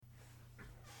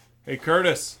Hey,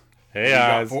 Curtis. Hey,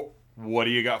 Oz. What do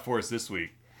you got for us this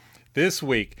week? This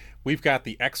week, we've got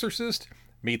The Exorcist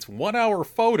meets 1 Hour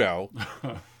Photo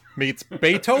meets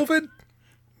Beethoven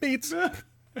meets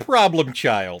Problem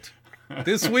Child.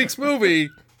 This week's movie,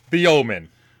 The Omen.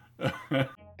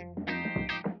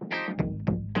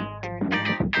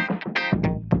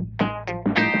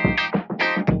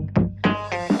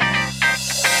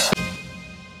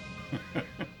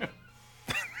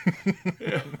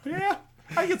 Yeah,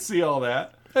 I can see all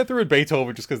that. I threw in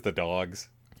Beethoven just because the dogs.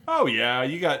 Oh yeah,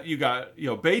 you got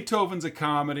Beethoven's a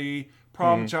comedy,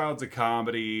 Problem Child's a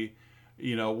comedy.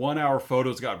 1 Hour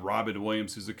Photo's got Robin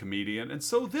Williams, who's a comedian, and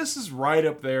so this is right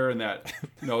up there in that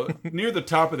near the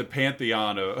top of the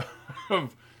pantheon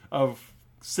of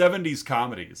 70s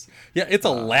comedies. Yeah, it's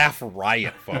a laugh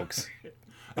riot, folks.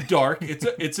 Dark.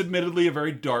 It's admittedly a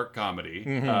very dark comedy.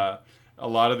 A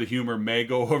lot of the humor may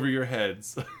go over your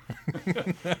heads,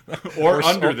 or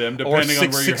under them, depending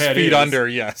on where your head is. 6 feet under,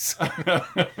 yes.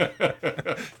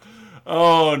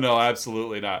 Oh, no,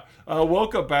 absolutely not.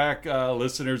 Welcome back,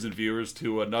 listeners and viewers,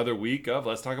 to another week of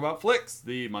Let's Talk About Flicks,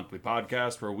 the monthly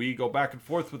podcast where we go back and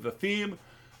forth with the theme.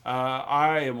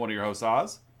 I am one of your hosts,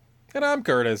 Oz. And I'm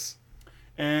Curtis.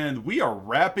 And we are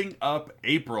wrapping up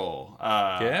April.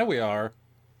 Yeah, we are.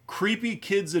 Creepy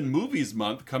Kids in Movies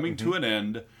Month coming to an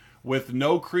end with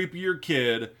no creepier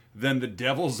kid than the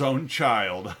devil's own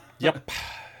child. Yep.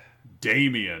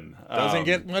 Damien. Doesn't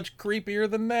get much creepier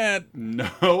than that.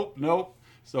 Nope.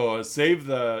 So save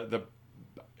the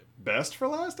best for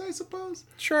last, I suppose.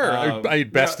 Sure.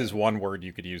 Best is one word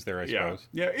you could use there, I suppose.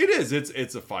 Yeah, it is.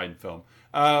 It's a fine film.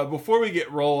 Before we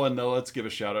get rolling, though, let's give a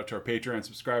shout out to our Patreon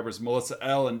subscribers, Melissa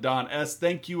L. and Don S.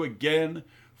 Thank you again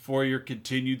for your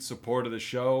continued support of the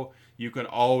show. You can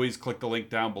always click the link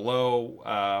down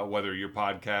below, whether in your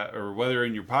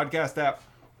podcast app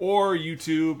or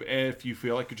YouTube, if you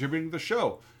feel like contributing to the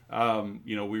show.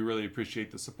 We really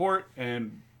appreciate the support,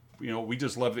 and we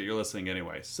just love that you're listening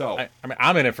anyway. So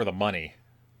I'm in it for the money.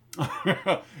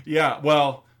 Yeah,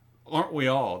 well, aren't we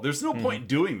all? There's no point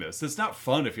doing this. It's not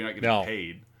fun if you're not getting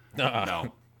paid.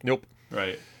 No. Nope.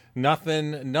 Right.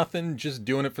 Nothing. Just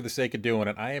doing it for the sake of doing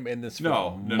it. I am in this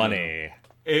for money.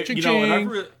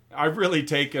 And I've really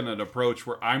taken an approach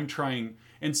where I'm trying,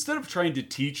 instead of trying to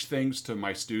teach things to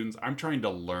my students, I'm trying to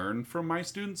learn from my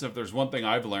students. If there's one thing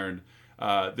I've learned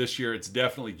this year, it's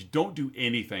definitely you don't do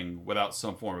anything without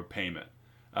some form of payment.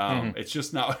 It's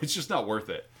just not worth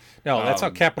it. No, that's how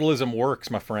capitalism works,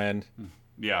 my friend.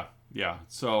 Yeah.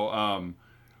 So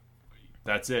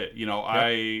that's it.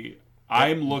 Yep.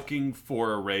 I'm looking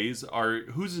for a raise.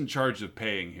 Who's in charge of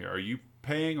paying here? Are you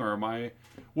paying or am I?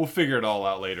 We'll figure it all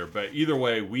out later. But either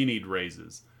way, we need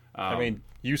raises.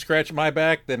 You scratch my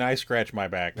back, then I scratch my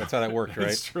back. That's how that works, right?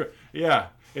 It's true. Yeah,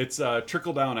 it's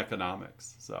trickle-down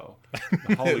economics. So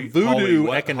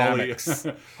Voodoo economics.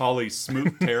 Holly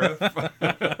Smoot tariff.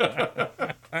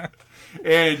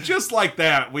 And just like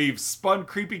that, we've spun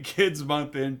Creepy Kids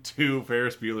Month into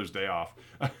Ferris Bueller's Day Off.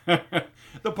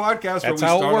 The podcast where we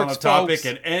start on a topic folks.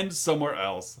 and end somewhere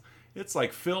else. It's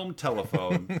like film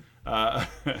telephone.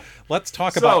 Let's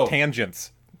talk about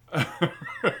tangents.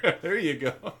 There you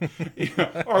go.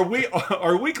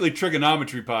 Our weekly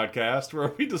trigonometry podcast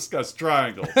where we discuss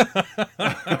triangles.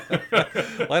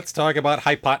 Let's talk about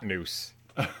hypotenuse.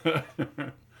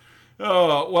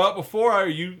 Oh, well, before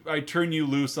I turn you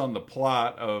loose on the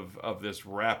plot of this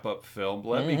wrap-up film,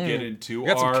 let me get into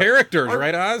some characters,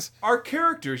 right, Oz? Our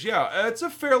characters, yeah. It's a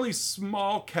fairly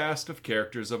small cast of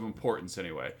characters of importance,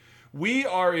 anyway. We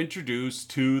are introduced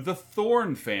to the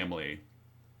Thorne family,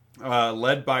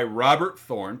 led by Robert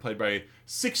Thorne, played by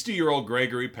 60-year-old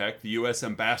Gregory Peck, the U.S.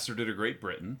 ambassador to Great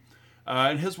Britain,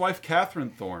 and his wife Catherine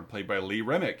Thorne, played by Lee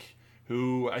Remick,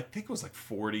 who I think was like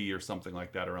 40 or something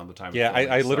like that around the time. Yeah,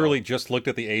 I literally just looked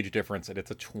at the age difference, and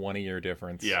it's a 20-year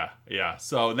difference. Yeah.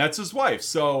 So that's his wife.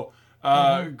 So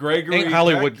Gregory Ain't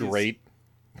Hollywood Peck great?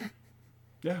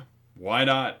 Yeah, why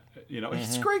not?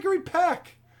 It's Gregory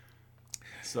Peck.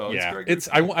 So yeah, it's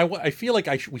Gregory Peck. I feel like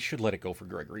we should let it go for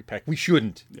Gregory Peck. We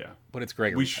shouldn't. Yeah, but it's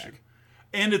Gregory Peck,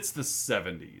 and it's the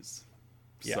 70s.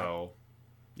 Yeah. So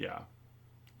yeah,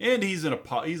 and he's a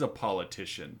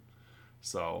politician.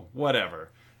 So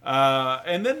whatever.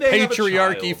 And then they have a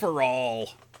patriarchy child. for all.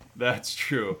 That's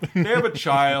true. They have a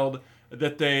child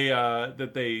that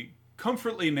they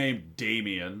comfortably named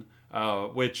Damien,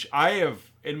 which I have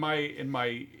in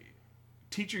my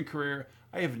teaching career.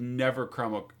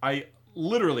 I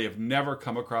literally have never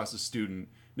come across a student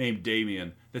named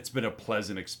Damien that's been a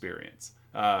pleasant experience.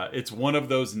 It's one of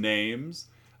those names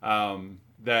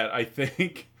that I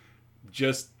think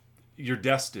just you're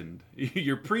destined.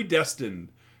 You're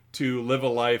predestined to live a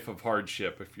life of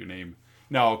hardship if your name.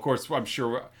 Now, of course, I'm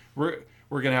sure we're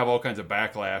going to have all kinds of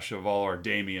backlash of all our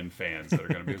Damien fans that are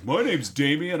going to be, my name's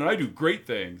Damien and I do great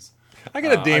things. I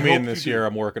got a Damien this year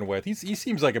I'm working with. He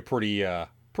seems like a pretty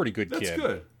good kid. That's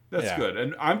good. That's good.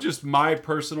 And I'm just, my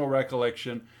personal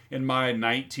recollection in my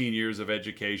 19 years of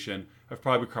education, I've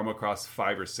probably come across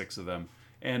 5 or 6 of them.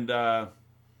 And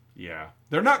yeah,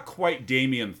 they're not quite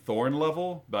Damien Thorne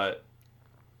level, but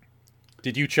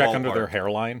did you check under their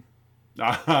hairline?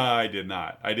 I did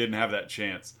not. I didn't have that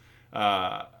chance.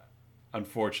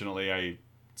 Unfortunately, I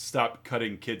stopped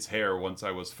cutting kids' hair once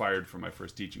I was fired from my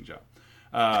first teaching job.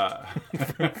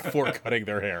 For cutting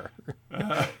their hair.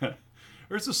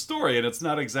 There's a story, and it's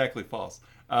not exactly false.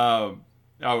 No,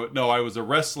 I was a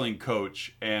wrestling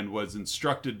coach and was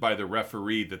instructed by the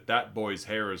referee that boy's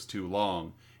hair is too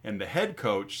long. And the head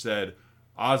coach said,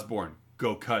 Osborne,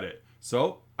 go cut it.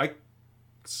 So I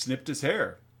snipped his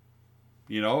hair.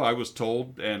 You know, I was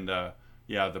told, and I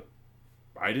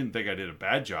didn't think I did a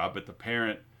bad job, but the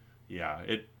parent,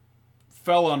 it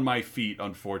fell on my feet,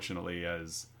 unfortunately,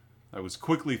 as I was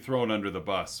quickly thrown under the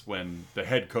bus when the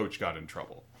head coach got in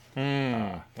trouble.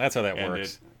 That's how that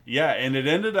works. And it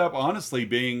ended up, honestly,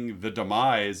 being the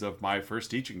demise of my first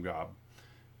teaching job.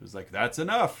 It was like, that's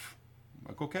enough. I'm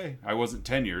like, okay. I wasn't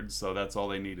tenured, so that's all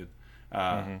they needed.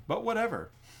 But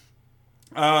whatever.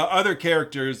 Other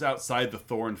characters outside the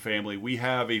Thorne family, we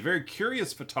have a very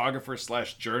curious photographer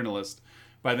 / journalist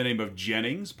by the name of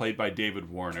Jennings, played by David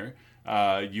Warner.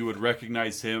 You would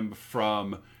recognize him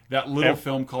from that little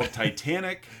film called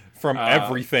Titanic. From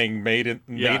everything made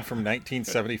from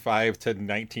 1975 to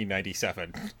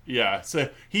 1997. Yeah, so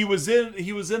he was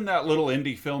in that little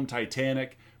indie film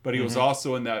Titanic, but he was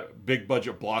also in that big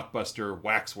budget blockbuster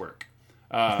Waxwork.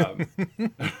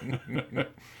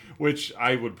 Which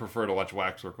I would prefer to watch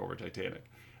Waxwork over Titanic.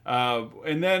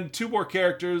 And then 2 more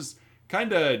characters,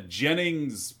 kind of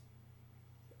Jennings'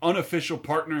 unofficial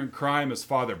partner in crime is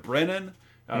Father Brennan,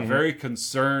 a very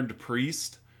concerned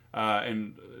priest,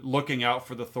 and looking out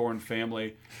for the Thorne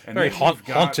family. And very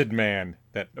haunted man.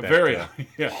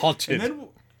 Haunted.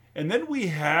 And then we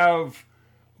have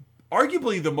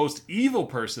arguably the most evil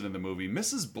person in the movie,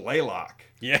 Mrs. Blaylock.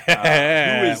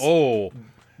 Yeah. Who is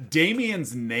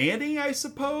Damien's nanny, I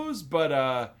suppose,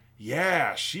 but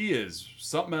she is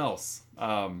something else.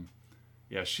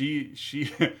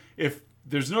 She if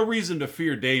there's no reason to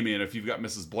fear Damien if you've got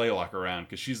Mrs. Blaylock around,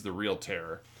 because she's the real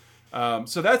terror.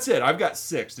 So that's it. I've got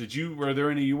 6. Were there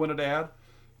any you wanted to add?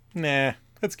 Nah,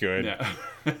 that's good. Yeah.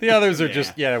 The others are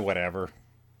just whatever.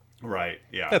 Right.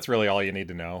 Yeah. That's really all you need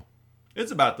to know.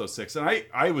 It's about those 6, and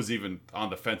I was even on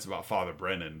the fence about Father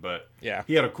Brennan, but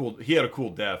he had a cool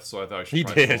death, so I thought I should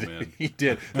probably throw him in. He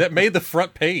did. That made the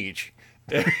front page.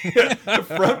 The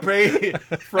front page.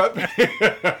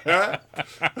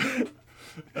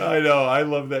 I know. I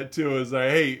love that too. It's like,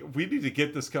 hey, we need to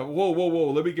get this.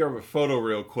 Whoa! Let me grab a photo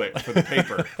real quick for the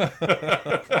paper.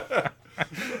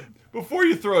 Before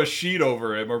you throw a sheet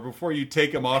over him, or before you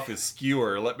take him off his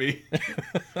skewer, let me.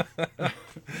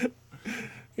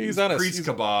 He's on a priest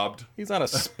kebabbed. He's on a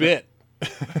spit.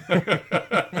 I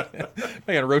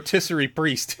got a rotisserie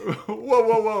priest.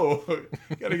 Whoa!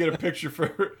 Got to get a picture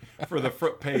for the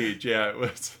front page. Yeah, it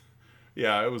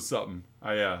was something.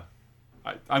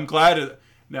 I'm glad.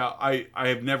 Now I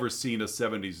have never seen a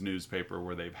 '70s newspaper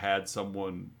where they've had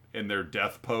someone in their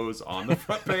death pose on the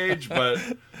front page, but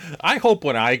I hope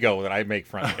when I go that I make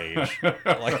front page.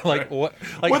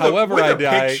 However I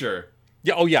die. Picture.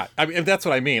 Yeah. Oh, yeah. I mean, that's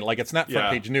what I mean. Like, it's not front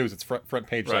page news; it's front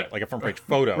page, right. like a front page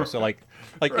photo. So,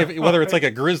 whether it's like a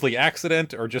grisly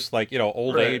accident or just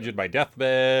old age in my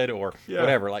deathbed or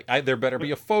whatever. There better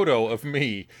be a photo of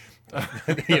me,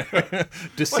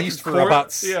 deceased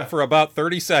for about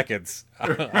 30 seconds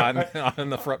on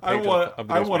the front page. of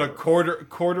the I want a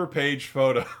quarter page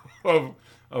photo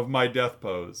of my death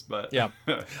pose, but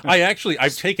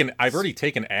I've already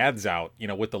taken ads out,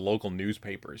 with the local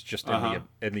newspapers just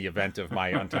in the event of my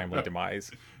untimely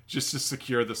demise, just to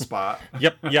secure the spot.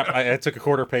 Yep. I took a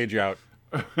quarter page out.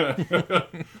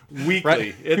 Weekly.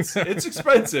 Right. It's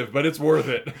expensive, but it's worth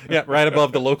it. Yeah, right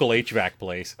above the local HVAC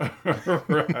place.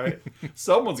 Right.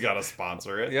 Someone's got to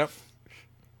sponsor it. Yep.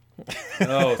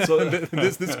 Oh, so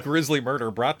this grisly murder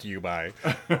brought to you by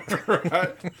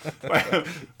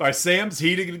by Sam's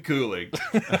Heating and Cooling.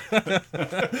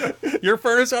 Your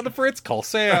furnace on the fritz? Call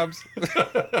Sam's.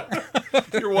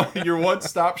 Your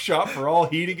one-stop shop for all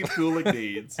heating and cooling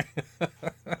needs.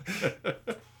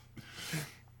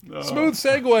 Smooth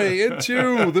segue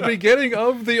into the beginning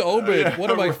of the Omen.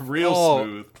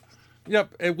 Smooth.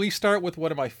 Yep, and we start with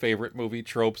one of my favorite movie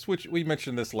tropes, which we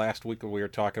mentioned this last week when we were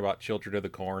talking about Children of the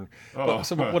Corn. But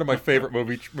one of my favorite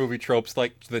movie tropes,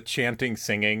 like the chanting,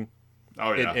 singing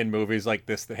in movies like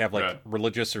this that have like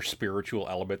religious or spiritual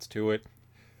elements to it.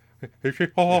 like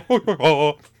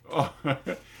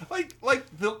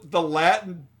the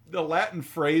Latin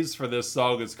phrase for this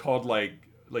song is called like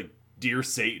Dear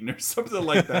Satan or something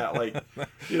like that. Like,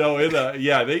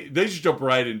 they just jump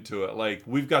right into it. Like,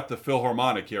 we've got the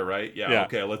Philharmonic here, right? Yeah.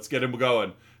 Okay, let's get him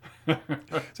going. Is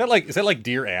that like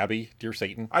Dear Abby, Dear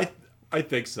Satan? I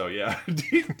think so. Yeah,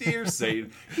 Dear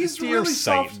Satan. He's Dear really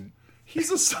Satan. soft.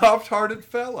 He's a soft-hearted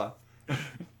fella.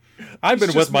 I've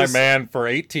been with my man for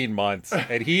 18 months,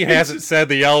 and he hasn't said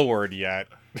the L word yet.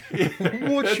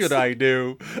 What should I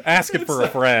do? Ask it for a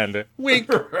friend.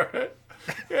 Wink. Right?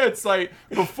 Yeah, it's like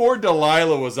before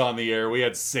Delilah was on the air, we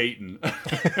had Satan.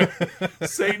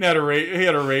 Satan had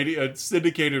a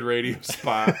syndicated radio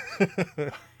spot.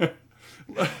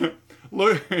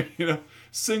 Look,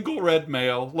 single red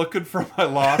male looking for my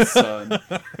lost son.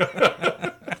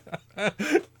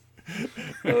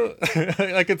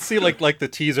 I could see like the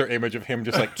teaser image of him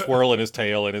just like twirling his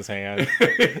tail in his hand.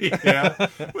 Yeah,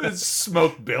 with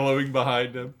smoke billowing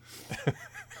behind him.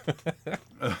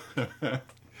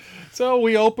 So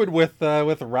we open with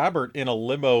Robert in a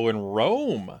limo in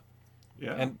Rome.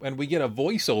 Yeah. And we get a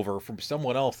voiceover from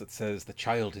someone else that says, "The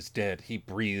child is dead. He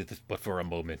breathed but for a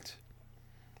moment."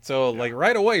 So like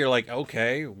right away you're like,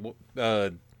 okay,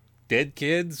 dead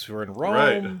kids who are in Rome.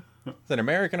 Right. It's an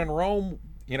American in Rome.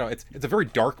 It's a very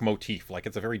dark motif. Like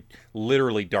it's a very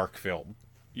literally dark film.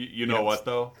 You know what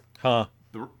though? Huh?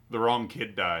 The wrong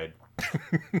kid died.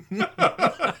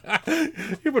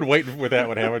 You've been waiting for that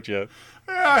one, haven't you?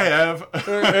 I have.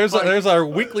 There's our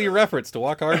weekly reference to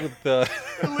Walk Hard with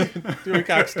Dewey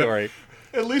Cox story.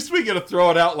 At least we get to throw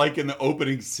it out like in the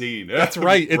opening scene. That's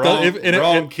right.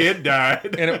 Wrong kid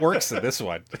died. And it works in this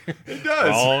one. It does.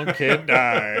 Wrong kid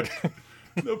died.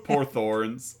 The poor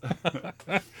thorns.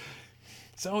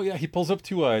 So yeah, he pulls up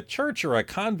to a church or a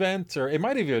convent, or it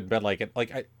might have even been like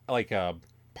a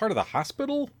part of the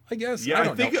hospital, I guess.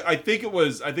 Yeah, I think it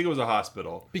was a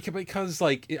hospital. Because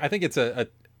like I think it's a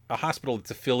hospital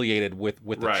that's affiliated with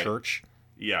the church.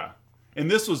 Yeah. And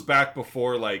this was back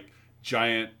before like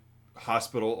giant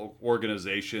hospital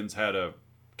organizations had a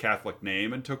Catholic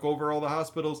name and took over all the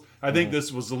hospitals. I think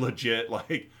this was a legit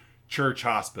like church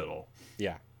hospital.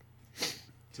 Yeah.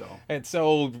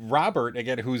 So Robert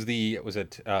again, who's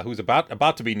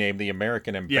about to be named the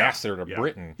American ambassador to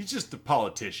Britain. He's just a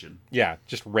politician. Yeah,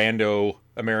 just rando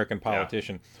American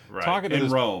politician. Yeah. Right. Talking to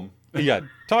Rome. Yeah,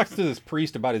 talks to this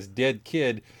priest about his dead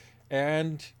kid,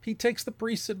 and he takes the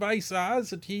priest's advice,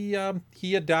 Oz, and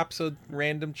he adopts a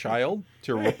random child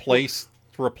to replace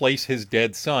his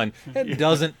dead son, and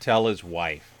doesn't tell his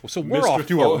wife. So we're off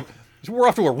to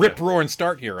a rip roaring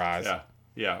start here, Oz.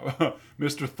 Yeah,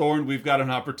 Mr. Thorne, we've got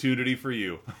an opportunity for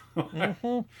you.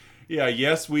 Mm-hmm. Yeah,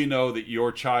 yes, we know that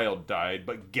your child died,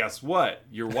 but guess what?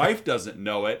 Your wife doesn't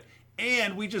know it,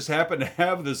 and we just happen to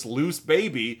have this loose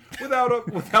baby without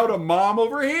a mom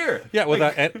over here. Yeah,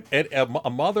 without a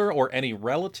mother or any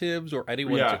relatives or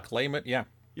anyone to claim it. Yeah.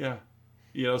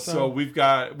 Yeah. So we've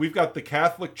got the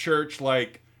Catholic Church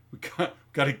like we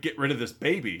got to get rid of this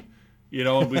baby.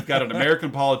 And we've got an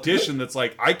American politician that's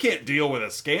like, I can't deal with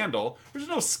a scandal. There's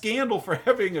no scandal for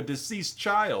having a deceased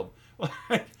child.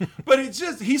 But it's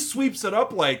just, he sweeps it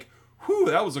up like, whew,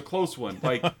 that was a close one.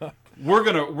 Like, we're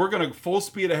gonna full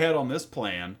speed ahead on this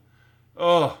plan.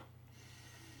 Oh.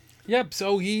 Yep,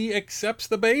 so he accepts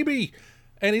the baby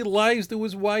and he lies to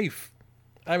his wife.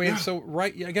 I mean,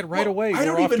 right away,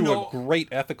 we're off to a great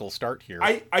ethical start here.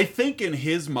 I think in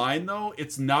his mind, though,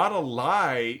 it's not a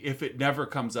lie if it never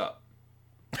comes up.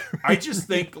 I just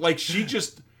think, like,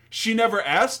 she never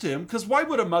asked him, because why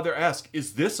would a mother ask,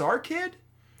 is this our kid?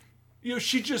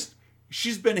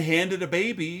 She's been handed a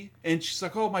baby, and she's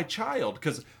like, oh, my child,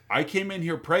 because I came in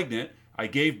here pregnant, I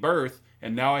gave birth,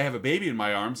 and now I have a baby in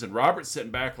my arms, and Robert's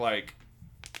sitting back like,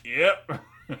 yep.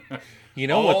 You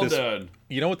know what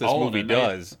this movie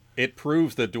does? It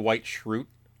proves the Dwight Schrute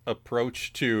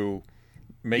approach to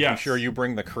making sure you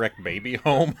bring the correct baby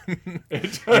home.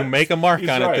 You make a mark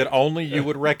on it that only you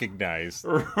would recognize.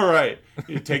 Right.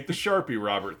 You take the Sharpie,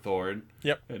 Robert Thorne.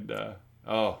 Yep. And,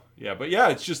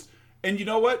 it's just, and you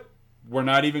know what? We're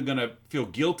not even going to feel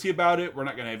guilty about it. We're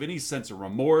not going to have any sense of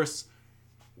remorse.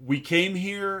 We came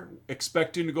here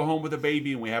expecting to go home with a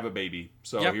baby, and we have a baby.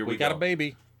 So here we go. We got a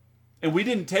baby. And we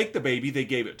didn't take the baby. They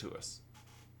gave it to us.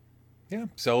 Yeah.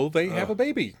 So they have a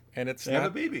baby. And they have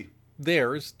a baby.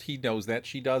 Theirs. He knows that.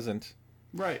 She doesn't.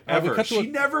 Right. Ever. She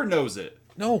never knows it.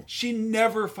 No. She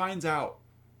never finds out.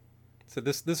 So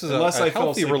this is Unless a I fell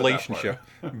healthy asleep at that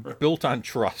relationship built on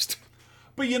trust.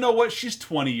 But you know what? She's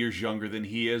 20 years younger than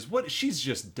he is. She's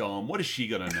just dumb. What is she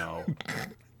gonna know?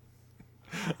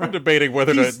 I'm debating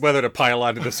whether to pile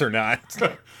onto this or not.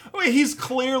 I mean, he's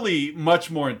clearly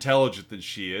much more intelligent than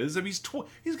she is. I mean,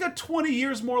 he's got 20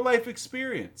 years more life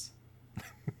experience.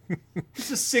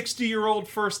 He's a 60-year-old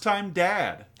first-time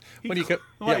dad. When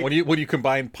you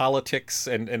combine politics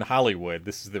and Hollywood,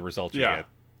 this is the result you get.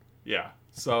 Yeah.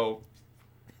 So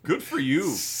good for you,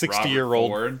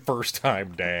 60-year-old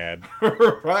first-time dad.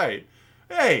 Right.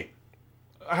 Hey,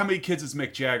 how many kids does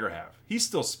Mick Jagger have? He's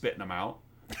still spitting them out.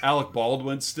 Alec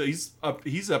Baldwin still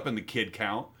he's up in the kid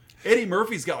count. Eddie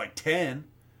Murphy's got like 10.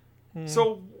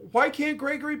 So why can't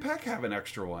Gregory Peck have an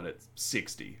extra one at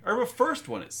 60 or a first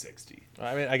one at 60?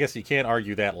 I mean, I guess you can't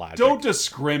argue that logic. Don't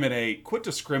discriminate. Quit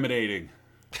discriminating.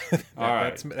 All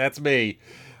right, that's me.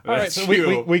 All right, so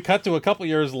we cut to a couple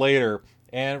years later,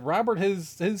 and Robert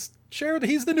has shared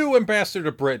he's the new ambassador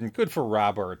to Britain. Good for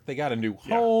Robert. They got a new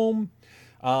home.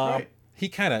 Right. They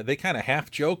kind of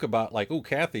half joke about like, oh,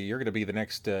 Kathy, you're going to be the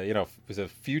next, as a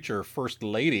future first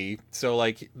lady. So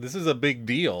like, this is a big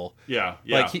deal. Yeah.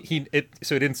 Like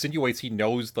so it insinuates he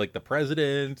knows like the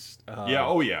president. Yeah.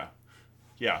 Oh yeah.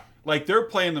 Yeah. Like they're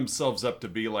playing themselves up to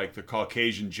be like the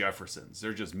Caucasian Jeffersons.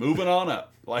 They're just moving on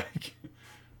up. Like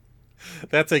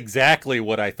that's exactly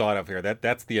what I thought of here.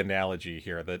 That's the analogy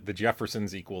here. The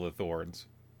Jeffersons equal the Thorns.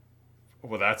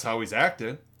 Well, that's how he's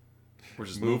acting. We're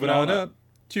just moving on up.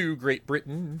 To Great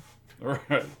Britain. All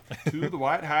right. To the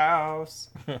White House.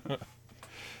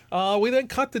 We then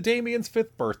cut to Damien's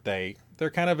 5th birthday. They're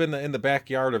kind of in the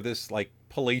backyard of this like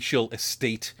palatial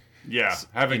estate. Yeah,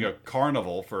 having a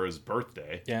carnival for his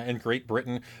birthday. Yeah, in Great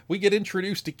Britain. We get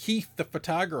introduced to Keith the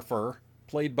photographer,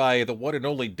 played by the one and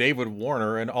only David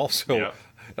Warner, and also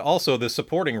the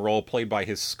supporting role played by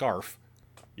his scarf.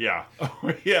 Yeah.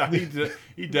 Yeah,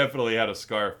 he definitely had a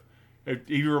scarf.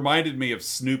 He reminded me of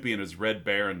Snoopy in his Red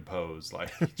Baron pose. Like,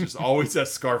 just always that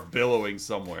scarf billowing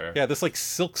somewhere. Yeah, this, like,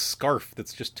 silk scarf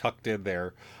that's just tucked in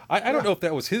there. I don't know if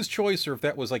that was his choice or if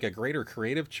that was, like, a greater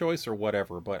creative choice or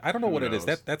whatever, but I don't know what it is.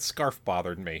 That scarf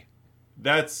bothered me.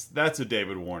 That's a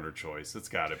David Warner choice. It's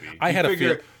got to be. I had a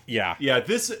feel. Yeah. Yeah,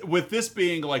 this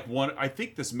being, like, one... I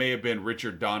think this may have been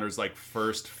Richard Donner's, like,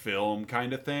 first film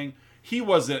kind of thing. He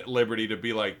wasn't at liberty to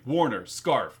be like, Warner,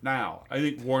 scarf, now. I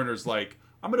think Warner's like...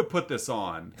 I'm going to put this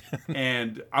on,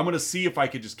 and I'm going to see if I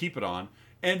could just keep it on.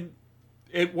 And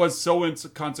it was so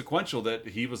inconsequential that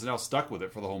he was now stuck with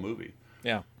it for the whole movie.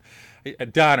 Yeah.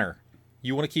 Donner,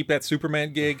 you want to keep that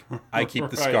Superman gig? I keep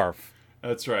the scarf.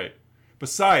 That's right.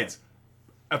 Besides,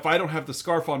 if I don't have the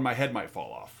scarf on, my head might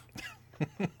fall off.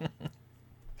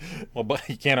 Well, but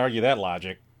you can't argue that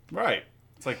logic. Right.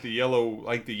 It's like the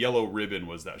yellow ribbon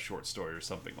was that short story or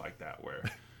something like that where...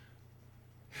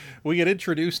 We get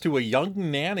introduced to a young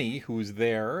nanny who's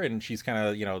there, and she's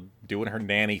kind of, doing her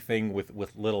nanny thing with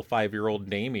little 5-year-old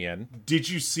Damien. Did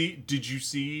you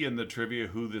see in the trivia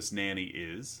who this nanny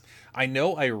is? I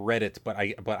know I read it, but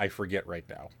I forget right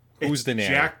now. Who's the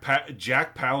nanny?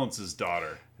 Jack Palance's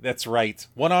daughter. That's right.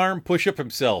 One arm, push up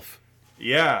himself.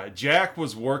 Yeah, Jack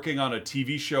was working on a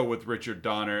TV show with Richard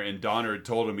Donner, and Donner had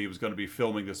told him he was going to be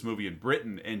filming this movie in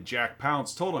Britain, and Jack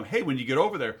Palance told him, hey, when you get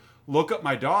over there, look up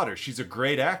my daughter. She's a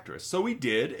great actress. So he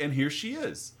did, and here she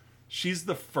is. She's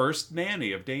the first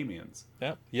nanny of Damien's.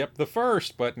 Yep, the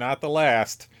first, but not the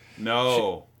last.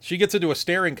 No. She gets into a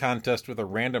staring contest with a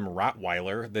random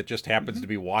Rottweiler that just happens to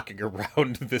be walking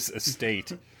around this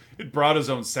estate. It brought his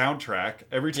own soundtrack.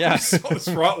 Every time he saw this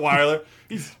Rottweiler,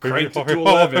 he's cranked it to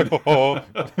 11.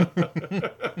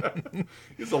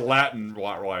 He's a Latin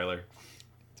Rottweiler.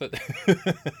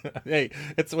 Hey,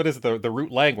 it's what is it, the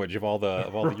root language of all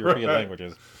the European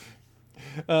languages.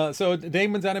 So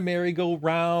Damon's on a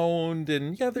merry-go-round,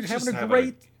 and they're having a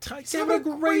great time. Having a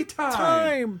great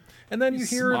time. And then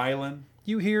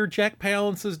you hear Jack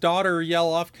Palance's daughter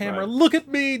yell off camera, "Look at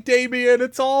me, Damien!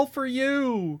 It's all for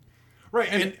you!"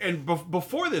 Right, and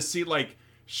before this, see,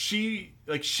 she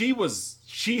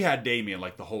had Damien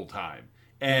like the whole time,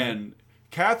 and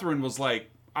Catherine was like,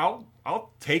 I'll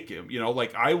take him,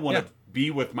 I want to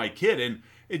be with my kid,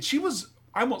 and she was,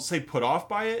 I won't say put off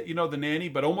by it, the nanny,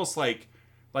 but almost like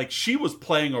she was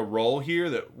playing a role here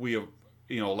that we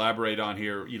elaborate on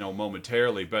here,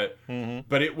 momentarily, but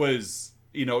it was,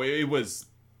 it was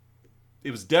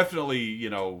definitely,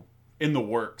 in the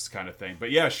works kind of thing.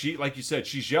 But yeah, she, like you said,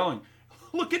 she's yelling,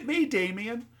 "Look at me,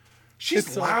 Damien."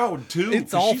 She's loud too.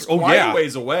 She's quite a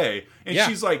ways away, and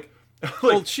she's like,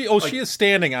 Well, she is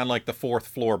standing on like the 4th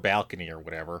floor balcony or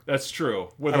whatever. That's true.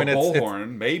 With a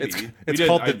bullhorn, maybe. It's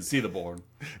I didn't see the bullhorn.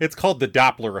 It's called the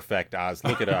Doppler effect, Oz.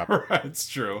 Look it up. Right, it's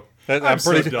true.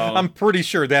 I'm pretty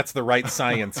sure that's the right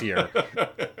science here.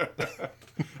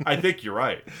 I think you're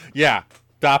right. Yeah,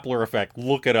 Doppler effect.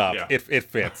 Look it up. Yeah. It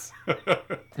fits.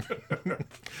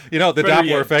 You know, the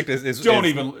Doppler effect is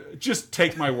even just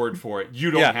take my word for it. You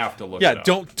don't have to look it up.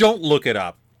 Yeah, don't look it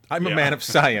up. I'm a man of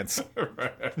science.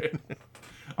 Right.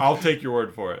 I'll take your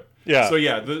word for it. Yeah.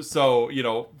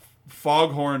 So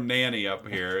Foghorn Nanny up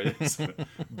here is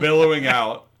billowing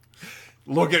out.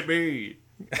 Look at me.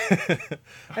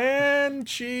 And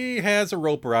she has a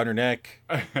rope around her neck.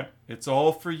 It's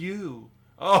all for you.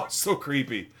 Oh, so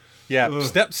creepy. Yeah,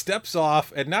 steps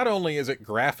off, and not only is it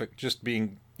graphic, just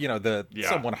being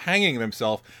someone hanging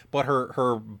themselves, but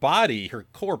her body, her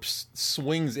corpse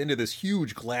swings into this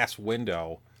huge glass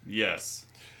window. Yes.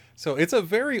 So it's a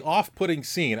very off-putting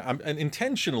scene, and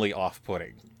intentionally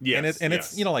off-putting. Yes, and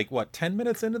it's 10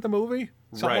 minutes into the movie,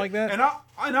 something like that. And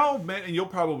and you'll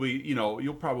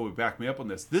probably back me up on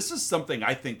this. This is something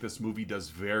I think this movie does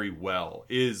very well.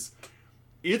 It's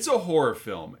a horror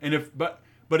film,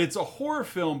 but it's a horror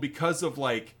film because of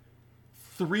like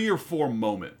 3 or 4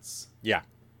 moments. Yeah.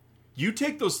 You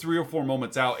take those 3 or 4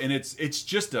 moments out, and it's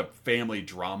just a family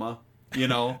drama.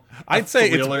 I'd say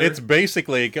it's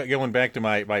basically, going back to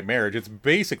my marriage, it's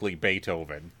basically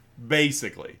Beethoven.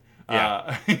 Basically.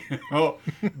 Yeah.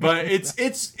 But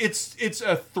it's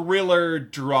a thriller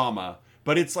drama,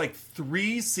 but it's like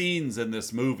 3 scenes in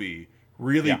this movie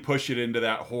really push it into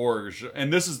that horror.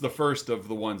 And this is the first of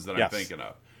the ones that I'm thinking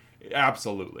of.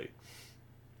 Absolutely.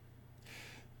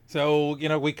 So,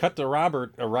 we cut to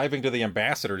Robert arriving to the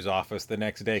ambassador's office the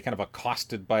next day, kind of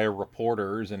accosted by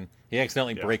reporters, and he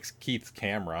accidentally breaks Keith's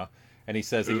camera, and he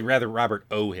says that he'd rather Robert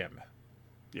owe him.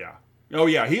 Yeah. Oh,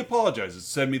 yeah, he apologizes.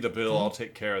 Send me the bill, I'll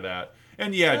take care of that.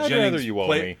 And I'd rather you owe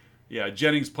me. Yeah,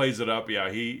 Jennings plays it up. Yeah,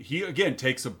 he again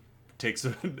takes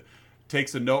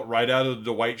a note right out of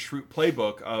the Dwight Schrute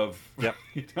playbook of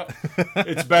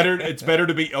it's better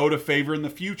to be owed a favor in the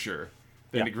future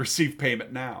than to receive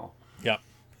payment now. Yep.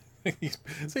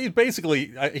 So he's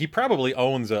basically he probably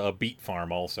owns a beet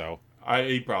farm also.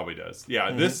 He probably does.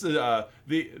 Yeah, this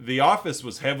the Office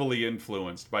was heavily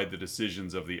influenced by the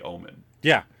decisions of The Omen.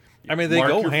 Yeah, I mean they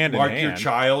go hand in hand. Mark your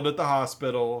child at the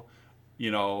hospital.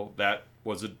 That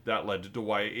led to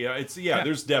Dwight. Yeah,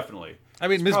 there's definitely. I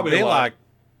mean, Ms.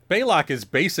 Baylock is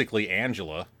basically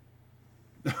Angela.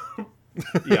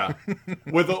 Yeah,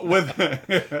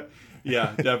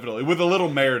 yeah, definitely with a little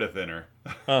Meredith in her.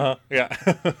 Yeah,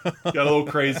 got a little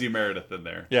crazy Meredith in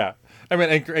there. Yeah, I mean,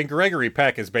 and Gregory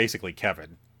Peck is basically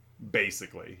Kevin.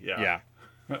 Basically, yeah.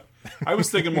 Yeah. I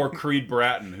was thinking more Creed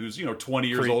Bratton, who's 20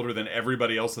 years older than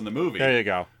everybody else in the movie. There you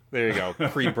go.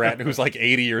 Creed Bratton, who's like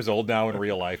 80 years old now in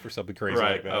real life or something crazy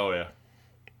like that. Oh yeah.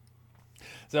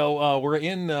 So we're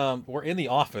in the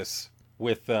office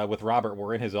with Robert.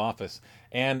 We're in his office,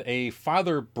 and a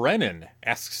Father Brennan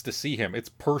asks to see him. It's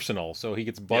personal, so he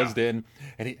gets buzzed in,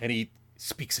 and he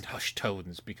speaks in hushed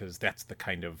tones because that's the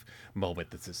kind of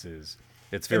moment that this is.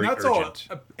 It's very urgent.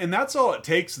 And that's all it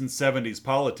takes in 70s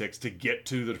politics to get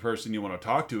to the person you want to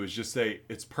talk to is just say,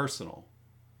 it's personal.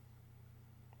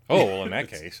 Oh, well, in that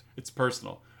case. It's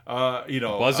personal.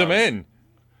 Buzz him in.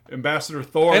 Ambassador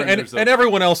Thorne. And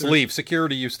everyone else leave.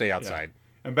 Security, you stay outside.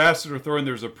 Yeah. Ambassador Thorne,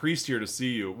 there's a priest here to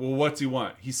see you. Well, what's he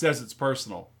want? He says it's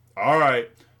personal. All right.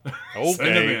 Okay.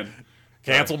 Send him in.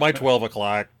 Cancel my 12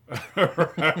 o'clock.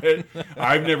 Right.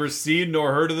 I've never seen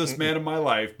nor heard of this man in my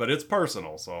life, but it's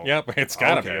personal. So yep, it's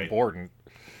got to be important.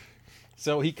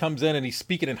 So he comes in and he's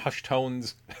speaking in hushed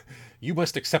tones. You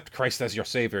must accept Christ as your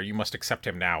savior. You must accept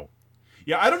him now.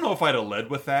 Yeah, I don't know if I'd have led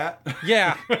with that.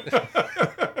 Yeah.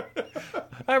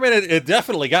 I mean, it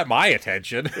definitely got my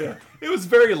attention. Yeah. It was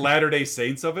very Latter-day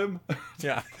Saints of him.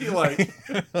 Yeah.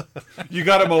 You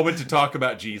got a moment to talk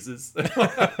about Jesus. I'd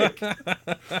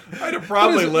have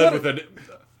probably led with an...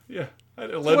 Yeah.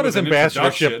 What has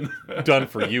ambassadorship done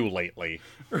for you lately?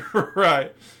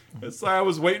 Right. It's like I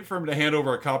was waiting for him to hand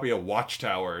over a copy of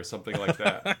Watchtower or something like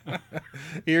that.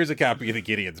 Here's a copy of the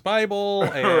Gideon's Bible.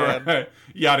 And right.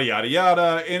 Yada, yada,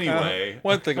 yada. Anyway.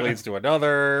 One thing leads to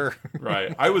another.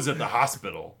 Right. I was at the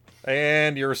hospital.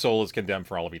 And your soul is condemned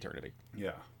for all of eternity.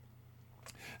 Yeah.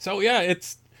 So, yeah,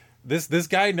 it's... This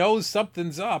guy knows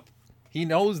something's up. He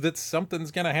knows that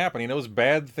something's going to happen. He knows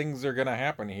bad things are going to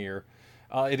happen here.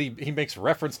 He makes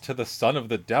reference to the son of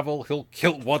the devil. He'll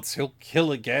kill once, he'll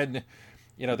kill again.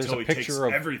 There's a picture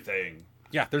of everything.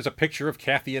 Yeah, there's a picture of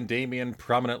Kathy and Damien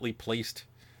prominently placed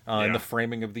in the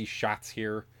framing of these shots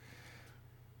here.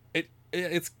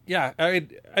 It's yeah. I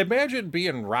mean, imagine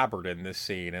being Robert in this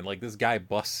scene, and like this guy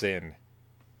busts in.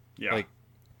 Yeah. Like,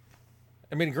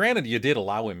 I mean, granted, you did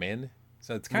allow him in,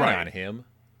 so it's kind of Right. on him.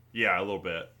 Yeah, a little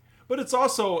bit. But it's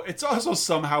also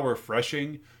somehow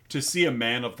refreshing to see a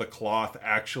man of the cloth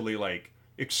actually like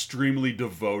extremely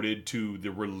devoted to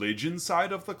the religion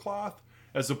side of the cloth,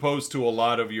 as opposed to a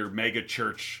lot of your mega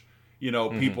church,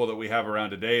 people that we have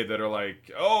around today that are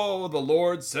like, "Oh, the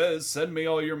Lord says, send me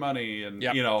all your money," and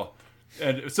Yep.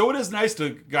 and so it is nice to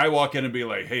guy walk in and be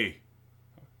like, "Hey,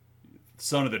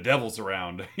 son of the devil's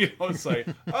around." It's like,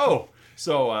 oh,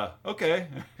 so okay.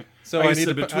 So Like I I need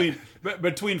said, to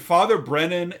between Father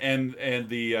Brennan and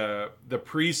the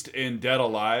priest in Dead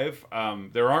Alive,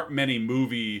 there aren't many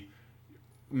movie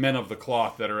men of the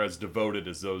cloth that are as devoted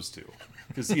as those two,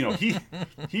 because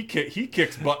he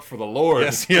kicks butt for the Lord.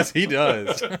 Yes, he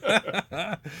does.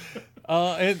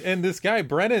 And this guy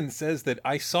Brennan says that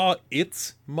I saw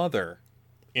its mother.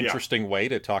 Interesting way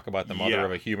to talk about the mother Yeah.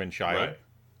 of a human child. Right.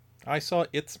 I saw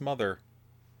its mother.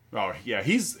 Oh yeah,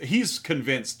 he's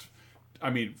convinced. I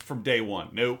mean, from day one,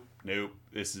 nope.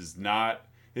 This is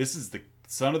the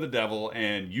son of the devil,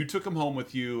 and you took him home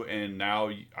with you, and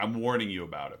now I'm warning you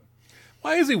about it.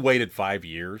 Why has he waited 5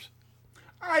 years?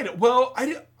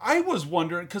 I was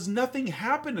wondering, because nothing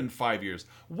happened in 5 years.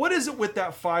 What is it with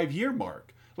that 5 year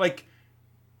mark? Like,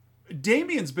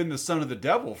 Damien's been the son of the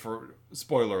devil for,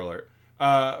 spoiler alert,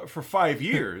 for 5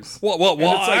 years. What?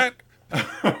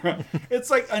 It's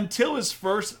like until his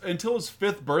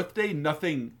fifth birthday,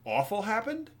 nothing awful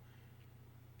happened.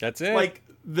 That's it. Like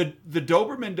the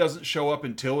Doberman doesn't show up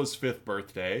until his fifth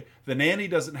birthday. The nanny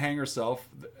doesn't hang herself.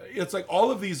 It's like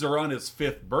all of these are on his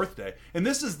fifth birthday, and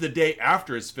this is the day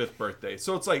after his fifth birthday.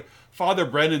 So it's like Father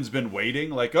Brennan's been waiting.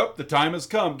 Like, oh, the time has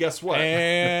come. Guess what?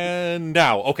 And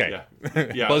now, okay.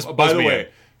 Yeah. Buzz the me way, in.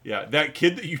 yeah, that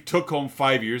kid that you took home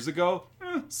 5 years ago,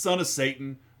 son of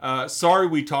Satan. Sorry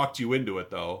we talked you into it,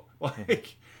 though.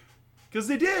 Like, because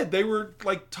they did. They were,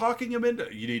 like, talking him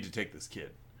into, you need to take this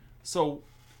kid. So,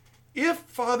 if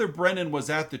Father Brennan was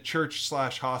at the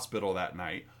church/hospital that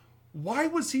night, why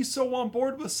was he so on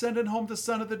board with sending home the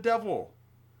son of the devil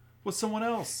with someone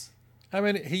else? I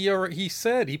mean,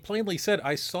 he plainly said,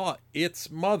 I saw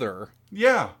its mother.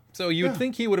 Yeah. So you'd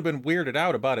think he would have been weirded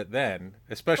out about it then,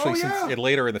 especially since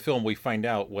later in the film we find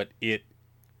out what it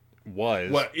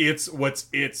was. What's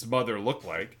its mother looked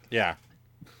like. Yeah.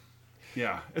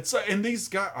 Yeah. It's and these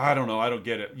guys, I don't know, I don't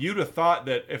get it. You'd have thought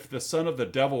that if the son of the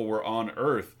devil were on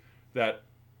earth, that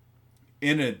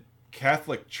in a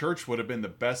Catholic church would have been the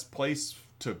best place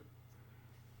to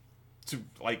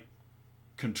like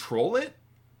control it.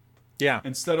 Yeah.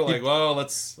 Instead of like, well,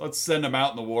 let's send them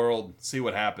out in the world, see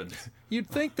what happens. You'd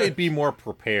think they'd be more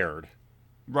prepared.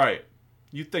 Right.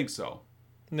 You'd think so.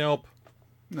 Nope.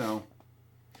 No.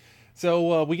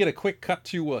 So we get a quick cut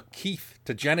to Keith,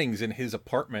 to Jennings in his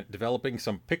apartment developing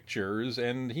some pictures,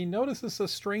 and he notices a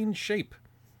strange shape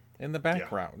in the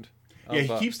background. Yeah,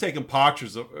 he keeps taking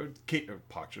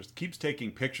keeps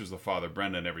taking pictures of Father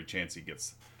Brennan every chance he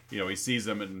gets. He sees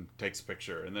him and takes a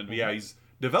picture, and then he's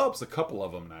develops a couple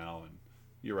of them now. And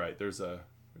you're right. There's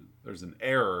an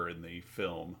error in the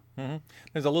film. Mm-hmm.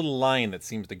 There's a little line that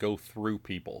seems to go through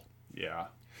people. Yeah.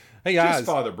 Hey, Just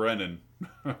Father Brennan.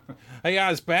 Hey,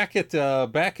 Oz, back at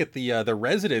the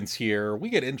residence here, we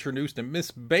get introduced to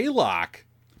Miss Baylock.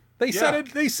 They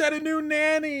set a new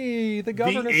nanny. The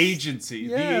governess, the agency.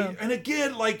 Yeah. And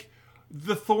again, like,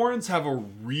 the Thorns have a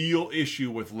real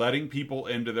issue with letting people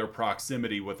into their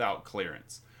proximity without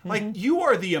clearance. Like, you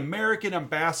are the American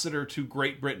ambassador to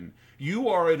Great Britain. You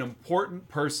are an important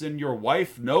person. Your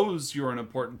wife knows you're an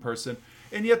important person.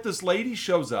 And yet this lady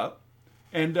shows up,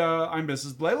 and I'm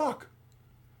Mrs. Blaylock.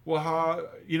 Well,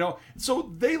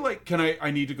 so they like,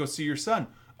 I need to go see your son.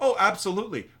 Oh,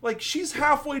 absolutely. Like, she's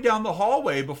halfway down the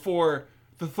hallway before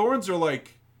the Thorns are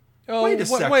like, wait a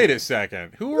second. Wait a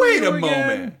second. Who are Wait you a again?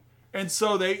 moment. And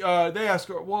so they ask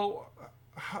her, well,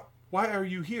 why are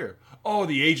you here? Oh,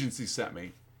 the agency sent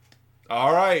me.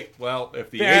 All right. Well, if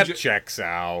the That agent checks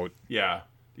out. Yeah.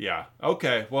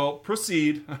 Okay. Well,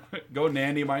 proceed. Go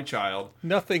nanny my child.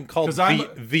 Nothing called 'Cause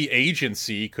the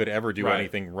agency could ever do Right.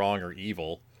 anything wrong or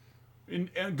evil. And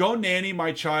go nanny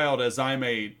my child as I'm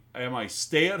a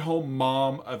stay-at-home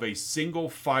mom of a single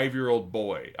 5-year-old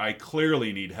boy. I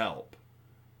clearly need help.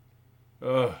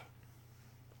 Ugh.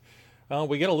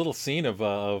 We get a little scene of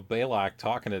Baylock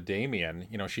talking to Damien.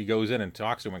 She goes in and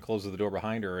talks to him and closes the door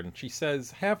behind her, and she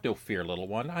says, "Have no fear, little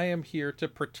one. I am here to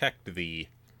protect thee."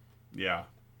 Yeah.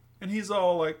 And he's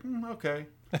all like, okay.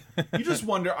 You just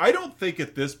wonder, I don't think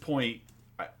at this point,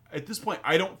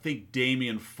 I don't think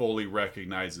Damien fully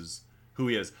recognizes who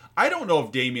he is. I don't know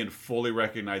if Damien fully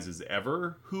recognizes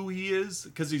ever who he is,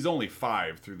 because he's only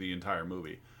 5 through the entire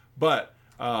movie. But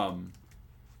I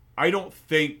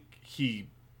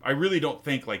really don't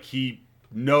think like he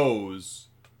knows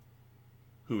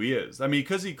who he is. I mean,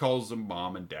 because he calls them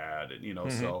mom and dad,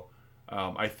 and so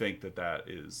I think that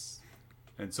is,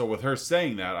 and so with her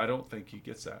saying that, I don't think he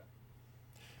gets that.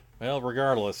 Well,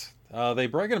 regardless, they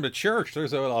bring him to church.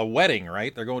 There's a wedding,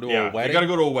 right? They're going to a wedding. They got to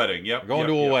go to a wedding. Yep. Going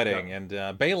to a wedding, and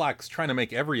Balok's trying to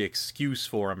make every excuse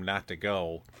for him not to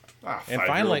go. And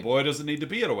finally, boy doesn't need to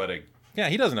be at a wedding. Yeah,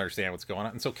 he doesn't understand what's going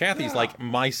on. And so Kathy's like,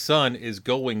 my son is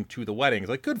going to the wedding. It's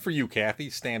like, good for you, Kathy,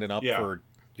 standing up for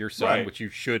your son, which you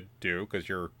should do because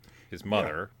you're his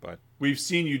mother. But we've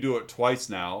seen you do it twice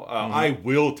now. I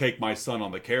will take my son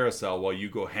on the carousel while you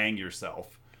go hang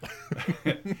yourself.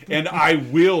 And I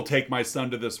will take my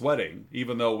son to this wedding,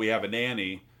 even though we have a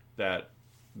nanny that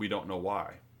we don't know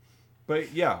why.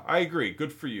 But yeah, I agree.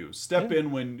 Good for you. Step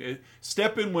in when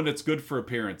it's good for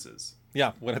appearances.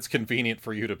 Yeah, when it's convenient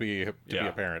for you to be a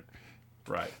parent.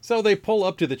 Right. So they pull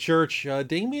up to the church.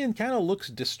 Damien kind of looks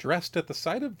distressed at the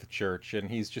sight of the church, and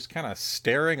he's just kind of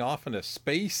staring off into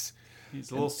space. He's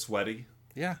a little sweaty.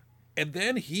 Yeah. And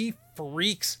then he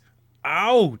freaks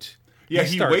out. Yeah,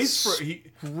 he waits for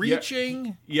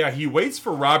reaching. Yeah, he waits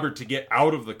for Robert to get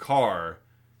out of the car,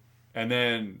 and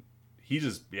then he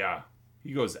just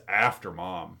he goes after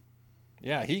Mom.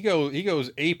 Yeah, he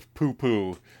goes ape poo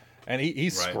poo. And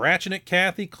he's scratching at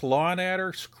Kathy, clawing at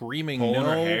her, screaming, pulling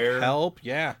her hair. Help.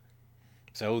 Yeah.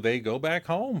 So they go back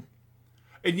home.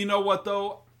 And you know what,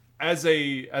 though? As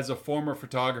a former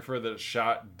photographer that has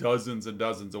shot dozens and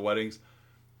dozens of weddings,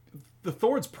 the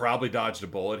Thorns probably dodged a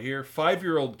bullet here.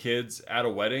 5-year-old kids at a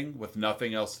wedding with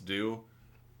nothing else to do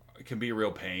can be a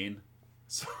real pain.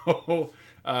 So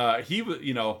he was,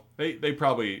 they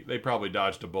probably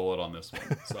dodged a bullet on this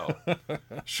one. So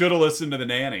should have listened to the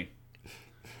nanny.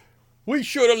 We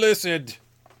should have listened.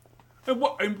 And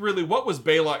what was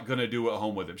Balok going to do at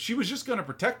home with him? She was just going to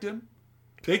protect him.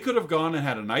 They could have gone and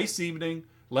had a nice evening,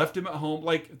 left him at home.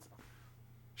 Like,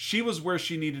 she was where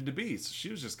she needed to be. So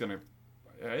she was just going to...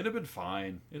 It'd have been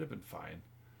fine.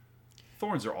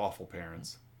 Thorns are awful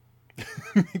parents.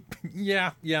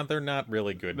 Yeah, they're not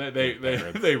really good.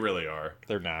 They really are.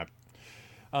 They're not.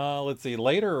 Let's see.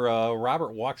 Later,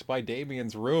 Robert walks by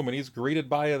Damien's room, and he's greeted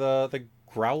by the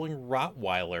growling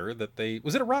Rottweiler that they...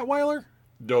 Was it a Rottweiler?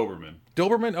 Doberman.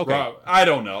 Okay. I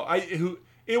don't know.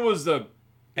 It was a...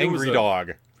 Angry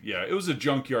dog. Yeah, it was a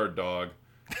junkyard dog.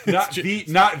 Not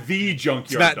the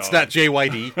junkyard dog. It's not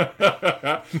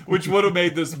JYD. Which would have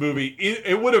made this movie...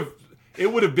 It would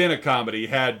have been a comedy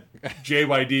had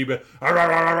JYD been...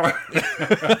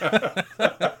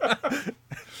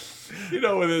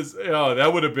 with his... that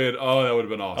would have been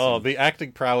awesome. Oh, the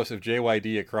acting prowess of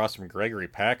JYD across from Gregory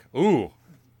Peck. Ooh.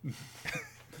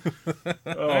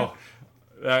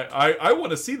 I want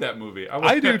to see that movie.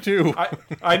 I do too.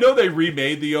 I know they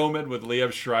remade The Omen with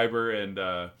Liev Schreiber and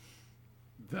that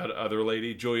other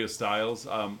lady, Julia Stiles.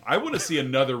 I want to see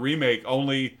another remake,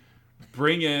 only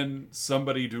bring in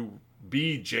somebody to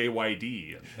be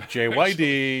JYD.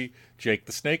 JYD, Jake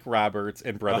the Snake Roberts,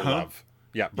 and Brother Love.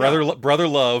 Yeah, Brother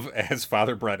Love as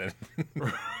Father Brennan.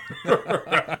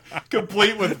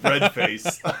 Complete with red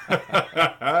face.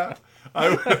 I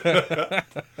would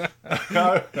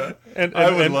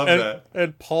love that.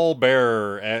 And Paul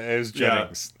Bearer as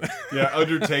Jennings. Yeah,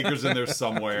 Undertaker's in there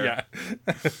somewhere.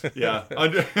 Yeah.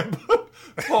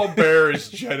 Paul Bearer as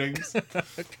Jennings.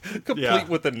 Complete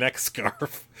with the neck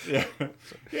scarf. Yeah.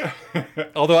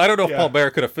 Although I don't know if Paul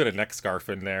Bearer could have fit a neck scarf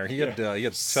in there. He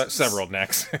had several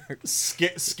necks.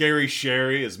 Scary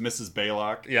Sherry as Mrs.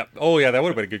 Balok. Yeah. Oh, yeah, that would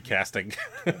have been a good casting.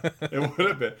 It would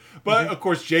have been. But, of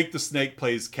course, Jake the Snake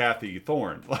plays Kathy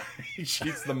Thorne.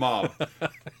 She's the mom.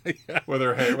 With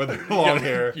her hair, with her long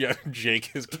hair. Yeah,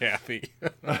 Jake is Kathy.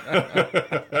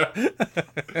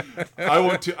 I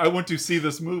want to see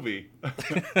this movie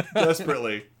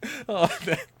desperately.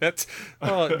 That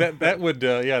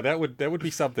would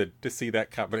be something to see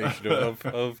that combination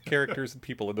of characters and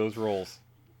people in those roles.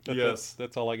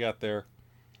 That's all I got there.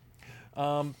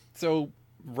 So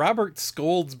Robert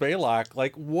scolds Balok,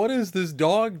 like, what is this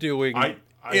dog doing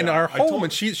in our home?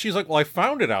 And she's like, well, I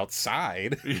found it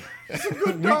outside. It's a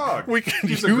good dog.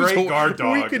 He's a great guard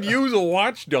dog. We could use a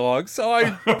watchdog, so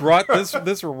I brought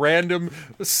this random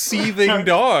seething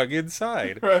dog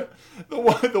inside. Right. The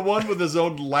one with his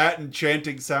own Latin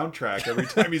chanting soundtrack every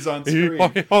time he's on screen.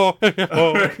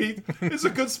 It's a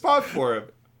good spot for him.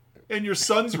 In your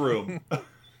son's room.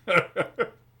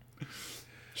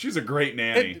 She's a great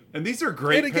nanny. And these are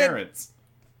great parents.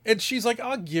 And she's like,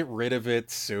 I'll get rid of it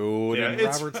soon. Yeah, And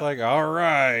Robert's like, all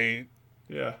right.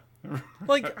 Yeah.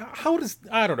 Like, how does,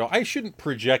 I don't know. I shouldn't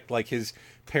project like his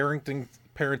parenting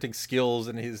skills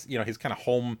and his, his kind of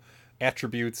home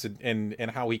attributes and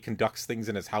how he conducts things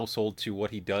in his household to what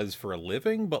he does for a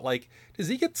living. But like, does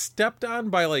he get stepped on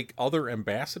by like other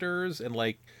ambassadors and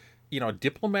like,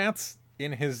 diplomats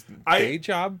in his day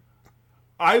job?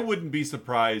 I wouldn't be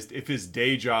surprised if his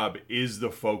day job is the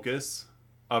focus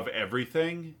of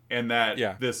everything, and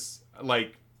that this,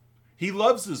 like, he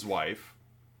loves his wife.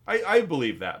 I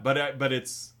believe that,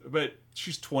 but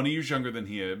she's 20 years younger than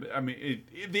he is. I mean,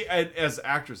 as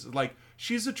actresses, like,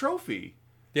 she's a trophy.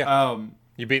 Yeah.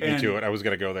 You beat me to it. I was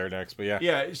gonna go there next, but yeah.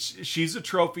 Yeah, she's a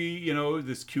trophy.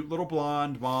 This cute little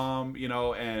blonde mom.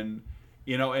 And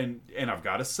I've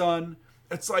got a son.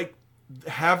 It's like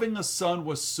having a son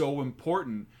was so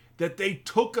important that they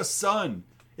took a son.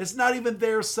 It's not even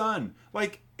their son.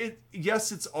 Like,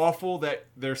 yes, it's awful that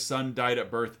their son died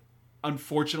at birth.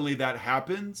 Unfortunately, that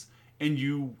happens, and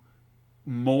you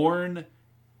mourn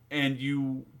and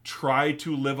you try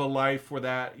to live a life where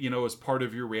that, is part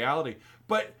of your reality.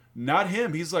 But not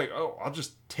him. He's like, oh, I'll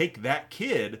just take that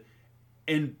kid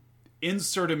and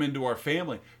insert him into our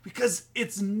family, because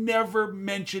it's never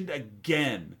mentioned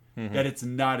again that it's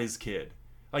not his kid.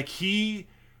 Like,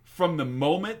 from the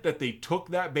moment that they took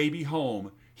that baby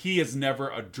home, he has never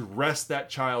addressed that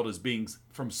child as being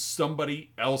from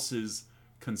somebody else's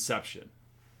conception.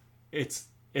 It's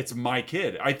my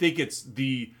kid. I think it's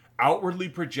the outwardly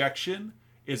projection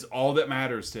is all that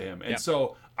matters to him. And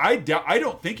so I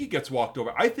don't think he gets walked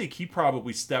over. I think he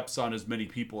probably steps on as many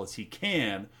people as he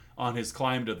can on his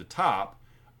climb to the top,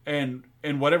 and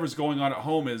whatever's going on at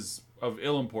home is of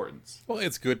ill importance. Well,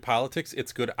 it's good politics.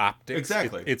 It's good optics.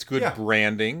 Exactly. It's good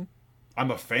branding. I'm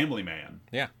a family man.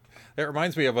 Yeah. That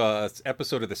reminds me of a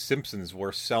episode of The Simpsons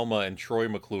where Selma and Troy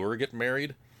McClure get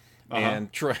married.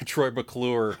 And Troy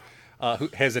McClure who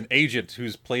has an agent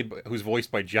who's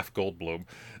voiced by Jeff Goldblum.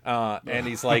 And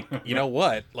he's like, you know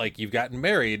what? Like, you've gotten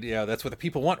married. Yeah, that's what the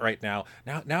people want right now.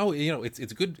 Now,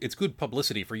 it's good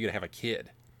publicity for you to have a kid.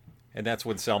 And that's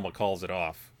when Selma calls it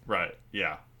off. Right.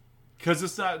 Yeah. Because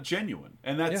it's not genuine.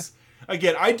 And that's,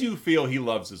 again, I do feel he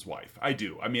loves his wife. I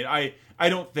do. I mean, I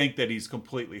don't think that he's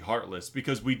completely heartless,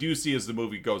 because we do see as the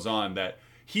movie goes on that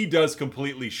he does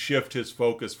completely shift his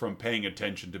focus from paying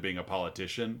attention to being a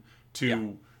politician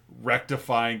to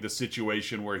rectifying the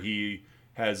situation where he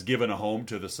has given a home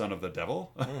to the son of the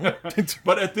devil.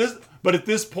 but at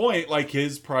this point, like,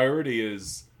 his priority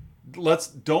is,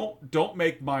 don't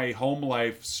make my home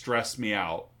life stress me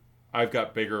out. I've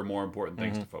got bigger, more important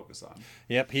things to focus on.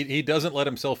 Yep, he doesn't let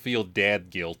himself feel dad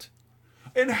guilt.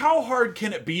 And how hard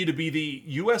can it be to be the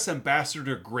U.S. ambassador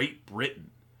to Great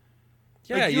Britain?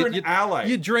 Yeah, like, you're an ally.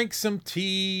 You drink some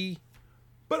tea.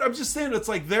 But I'm just saying, it's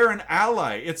like they're an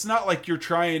ally. It's not like you're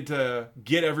trying to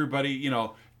get everybody,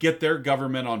 get their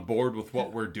government on board with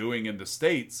what we're doing in the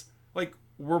States. Like,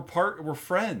 we're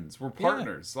friends, we're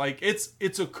partners. Like,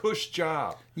 it's a cush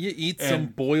job. You eat some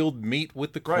boiled meat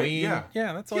with the queen. Right,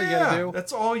 yeah, that's all you gotta do.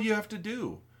 That's all you have to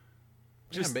do.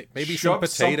 Just maybe some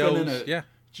potatoes.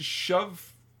 Just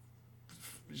shove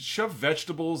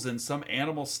vegetables in some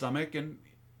animal stomach and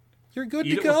you're good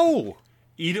to go.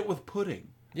 Eat it with pudding.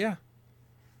 Yeah.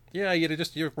 Yeah,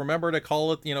 you remember to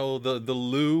call it, the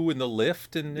loo and the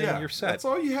lift, and you're set. That's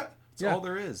all you have. That's all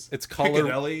there is. It's color.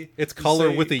 Piccadilly, it's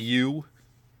color with a U.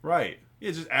 Right.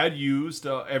 Yeah, just add U's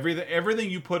to everything.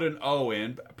 Everything you put an O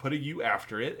in, put a U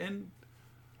after it, and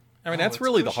I mean that's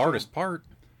really the hardest part.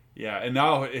 Yeah, and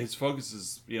now his focus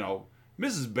is,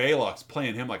 Mrs. Baylock's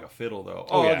playing him like a fiddle, though.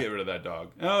 Oh, I'll get rid of that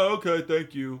dog. Oh, okay,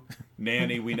 thank you,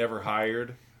 nanny we never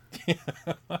hired.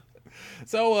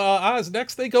 So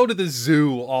next they go to the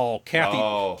zoo.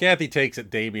 Kathy takes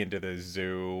Damien to the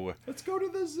zoo. Let's go to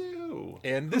the zoo.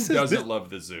 And Who doesn't love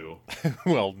the zoo?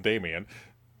 Well, Damien.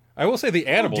 I will say the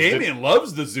animals. Damien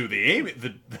loves the zoo.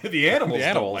 The animals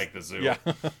don't like the zoo. Yeah.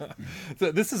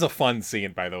 So this is a fun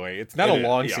scene, by the way. It's not a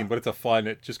long scene, but it's a fun.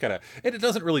 It just kind of. It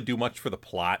doesn't really do much for the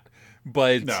plot,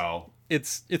 but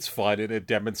it's fun, and it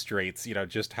demonstrates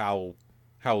just how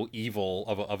evil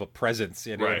of a presence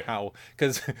and how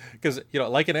because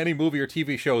like in any movie or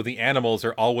TV show, the animals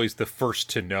are always the first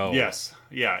to know. Yes,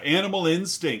 yeah, animal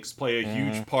instincts play a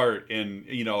huge part in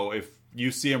if you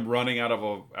see them running out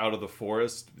of the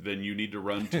forest, then you need to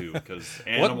run too, because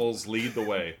animals lead the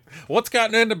way. What's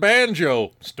gotten into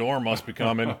Banjo? Storm must be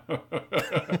coming.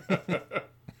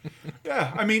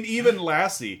 Yeah, I mean, even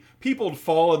Lassie, people'd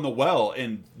fall in the well,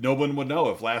 and no one would know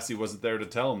if Lassie wasn't there to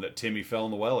tell him that Timmy fell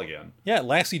in the well again. Yeah,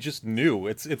 Lassie just knew.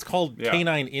 It's called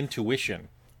canine intuition.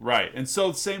 Right, and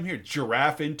so same here,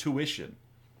 giraffe intuition.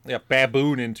 Yeah,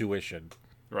 baboon intuition.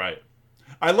 Right.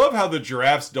 I love how the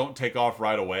giraffes don't take off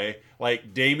right away.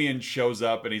 Like, Damien shows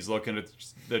up and he's looking at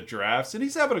the giraffes and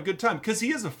he's having a good time because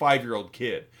he is a 5-year-old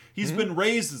kid. He's been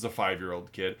raised as a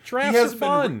 5-year-old kid. Giraffes are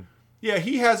fun. Yeah,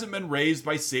 he hasn't been raised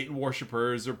by Satan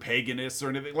worshippers or paganists or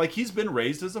anything. Like, he's been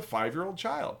raised as a 5-year-old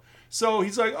child. So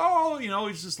he's like, oh,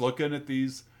 he's just looking at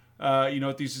these,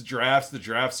 at these giraffes. The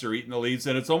giraffes are eating the leaves.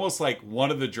 And it's almost like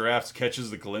one of the giraffes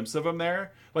catches a glimpse of him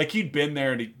there. Like, he'd been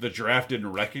there and the giraffe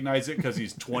didn't recognize it because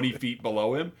he's 20 feet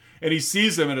below him. And he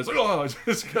sees him and it's like, oh, it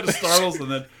just kind of startles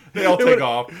and then they all take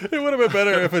off. It would have been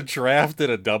better if a giraffe did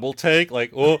a double take,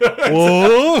 like, oh,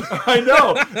 whoa. I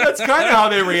know. That's kind of how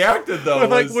they reacted, though.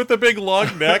 With the big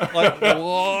long neck, like,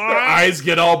 whoa. Their eyes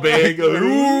get all big.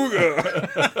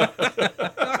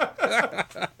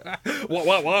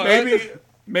 What?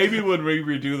 Maybe when we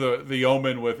redo the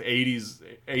Omen with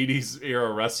 80s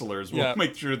era wrestlers, we'll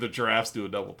make sure the giraffes do a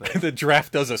double take. The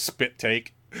giraffe does a spit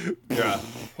take. Yeah.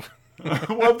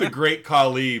 We'll have the Great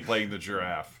Khali playing the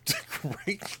giraffe.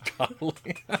 Great Khali.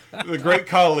 The Great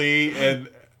Khali and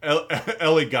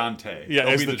Elegante. Yeah,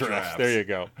 They'll it's be the giraffe. There you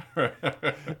go.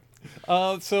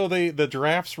 So the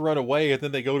giraffes run away, and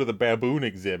then they go to the baboon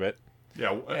exhibit.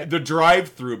 Yeah, the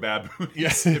drive-through baboon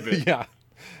exhibit. Yeah.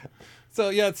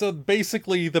 So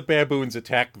basically the baboons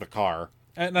attack the car.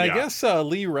 And I guess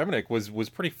Lee Reminick was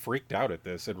pretty freaked out at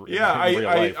this. In real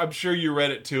life. I'm sure you read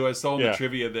it too. I saw in the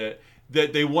trivia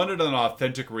that they wanted an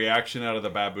authentic reaction out of the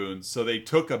baboons, so they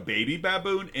took a baby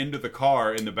baboon into the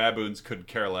car, and the baboons couldn't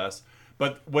care less.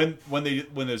 But when the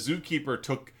zookeeper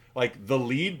took like the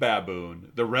lead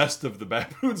baboon, the rest of the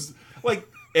baboons, like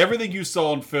everything you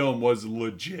saw in film was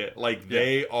legit. Like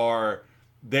they are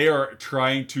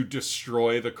trying to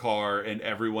destroy the car and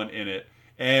everyone in it.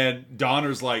 And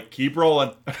Donner's like, keep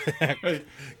rolling,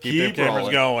 keep the cameras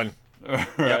going.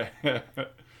 Right.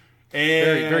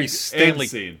 And very Stanley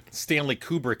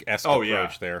Kubrick-esque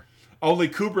approach there. Only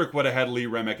Kubrick would have had Lee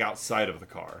Remick outside of the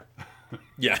car.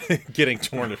 Yeah, getting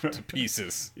torn to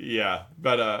pieces. Yeah,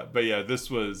 but yeah, this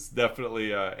was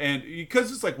definitely and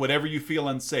because it's like whatever you feel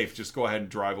unsafe, just go ahead and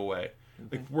drive away.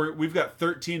 Like we've got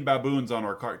 13 baboons on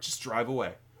our car, just drive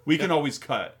away. We can always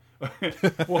cut.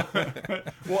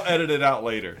 we'll edit it out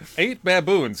later. 8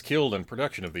 baboons killed in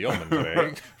production of The Omen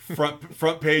today.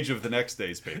 front page of the next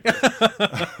day's paper.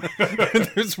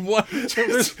 there's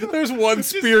one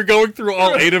spear going through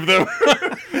all 8 of them.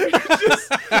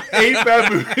 just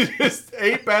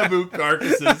 8 baboon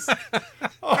carcasses.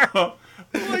 Oh,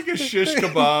 like a shish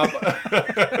kebab.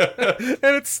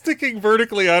 And it's sticking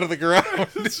vertically out of the ground.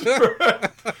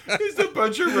 It's a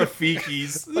bunch of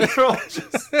Rafikis. They're all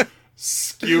just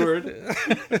skewered.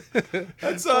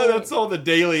 That's all the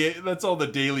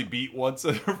daily beat wants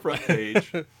on the front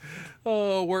page.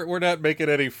 Oh, we're not making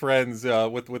any friends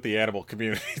with the animal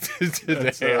community today.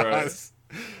 That's all right.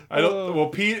 I don't. Well,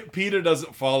 Peter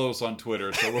doesn't follow us on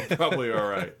Twitter, so we're probably all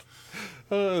right.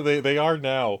 They are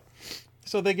now.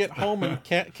 So they get home and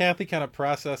Kathy kind of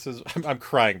processes. I'm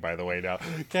crying, by the way, now.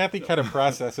 Kathy kind of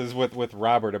processes with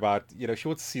Robert about, she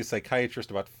wants to see a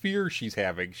psychiatrist about fear she's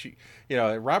having.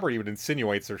 Robert even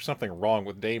insinuates there's something wrong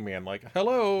with Damien. Like,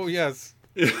 hello, yes.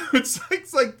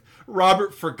 It's like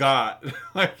Robert forgot.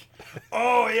 Like,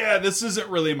 oh yeah, this isn't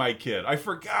really my kid. I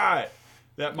forgot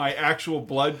that my actual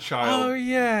blood child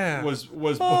was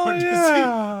born to see.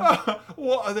 Oh,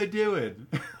 what are they doing?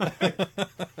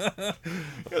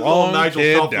 Wrong Nigel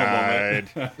kid died.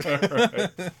 Right.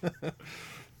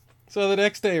 So the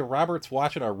next day, Robert's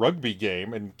watching a rugby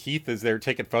game, and Keith is there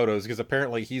taking photos because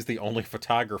apparently he's the only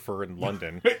photographer in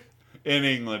London. In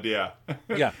England, yeah.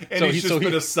 Yeah. And he's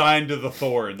been assigned to the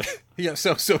Thorns. Yeah,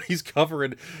 so he's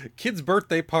covering kids'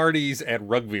 birthday parties and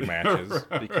rugby matches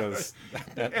because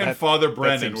and Father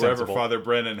Brennan, wherever Father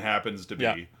Brennan happens to be.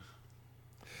 Yeah.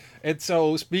 And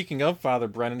so, speaking of Father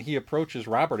Brennan, he approaches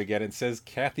Robert again and says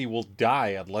Kathy will die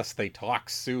unless they talk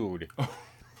soon.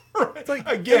 Right. Like,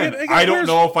 again, I don't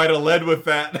know if I'd have led with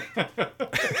that.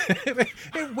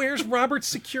 And where's Robert's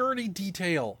security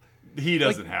detail? He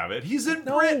doesn't have it. He's in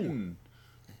Britain.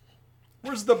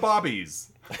 Where's the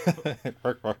bobbies?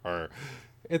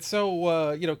 And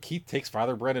so, Keith takes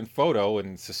Father Brennan photo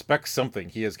and suspects something.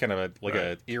 He has kind of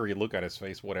an eerie look on his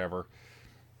face, whatever.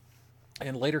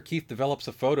 And later Keith develops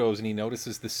the photos and he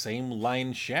notices the same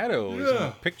line shadows in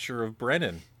the picture of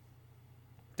Brennan.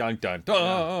 Dun, dun,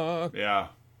 dun. Yeah.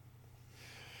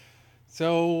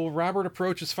 So Robert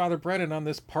approaches Father Brennan on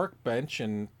this park bench,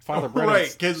 and Father Brennan...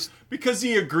 Right, because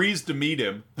he agrees to meet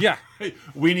him. Yeah. Hey,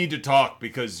 we need to talk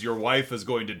because your wife is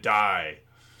going to die.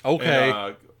 Okay.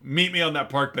 And, meet me on that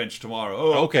park bench tomorrow.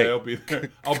 Oh, okay. I'll be there.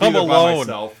 I'll Come be there alone. by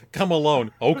myself. Come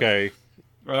alone. Okay.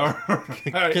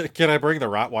 Right. Can I bring the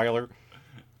Rottweiler?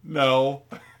 No.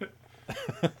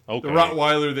 Okay. The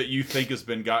Rottweiler that you think has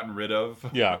been gotten rid of.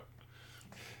 Yeah.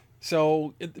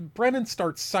 So Brennan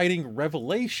starts citing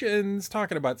revelations,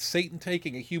 talking about Satan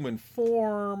taking a human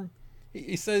form.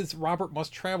 He says Robert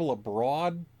must travel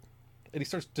abroad, and he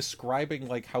starts describing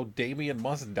like how Damien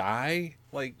must die.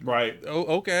 Like, Right. oh,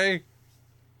 okay.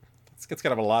 It's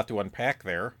kind of a lot to unpack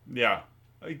there. Yeah.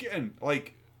 Again,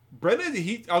 like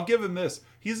Brennan, I'll give him this.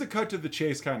 He's a cut to the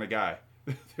chase kind of guy.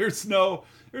 There's no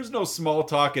small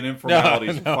talk and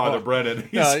informalities with Father Brennan.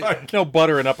 He's No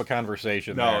buttering up a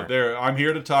conversation. no, there. I'm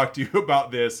here to talk to you about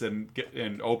this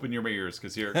and open your ears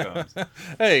because here it comes.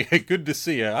 Hey, good to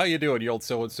see you. How you doing, you old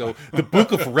so and so? The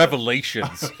Book of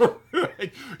Revelations.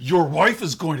 Your wife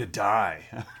is going to die.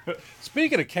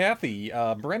 Speaking of Kathy,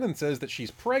 Brennan says that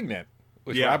she's pregnant,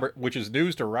 which is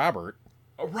news to Robert.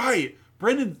 Right,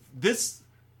 Brennan. This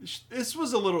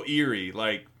was a little eerie.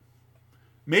 Like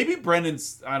maybe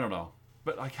Brennan's. I don't know,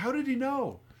 but like, how did he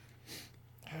know?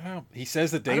 He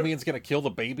says that Damien's going to kill the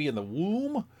baby in the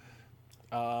womb.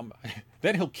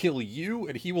 Then he'll kill you,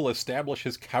 and he will establish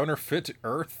his counterfeit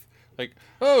Earth. Like,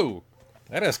 oh,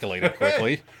 that escalated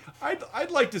quickly.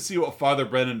 I'd like to see what Father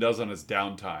Brennan does on his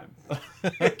downtime.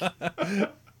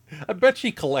 I bet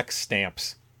she collects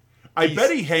stamps. I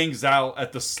bet he hangs out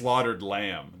at the slaughtered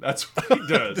lamb. That's what he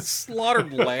does. The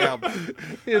slaughtered lamb.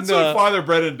 That's what Father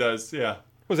Brennan does. Yeah.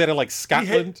 Was that in like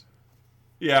Scotland?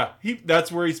 Yeah,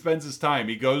 that's where he spends his time.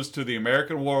 He goes to the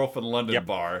American Werewolf in London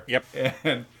bar. Yep.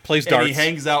 And plays darts. And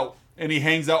he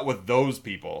hangs out with those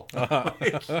people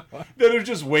like, that are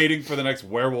just waiting for the next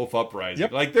werewolf uprising.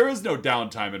 Yep. Like there is no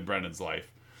downtime in Brennan's life.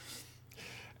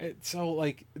 And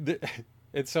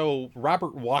so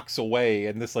Robert walks away,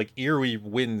 and this like eerie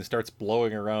wind starts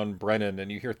blowing around Brennan, and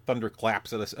you hear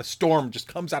thunderclaps, and a storm just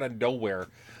comes out of nowhere.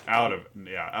 Out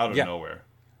of nowhere.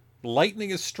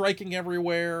 Lightning is striking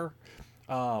everywhere.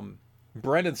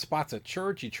 Brennan spots a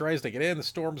church. He tries to get in. The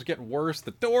storm's getting worse.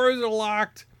 The doors are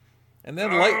locked. And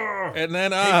then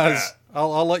Oz.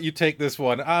 I'll let you take this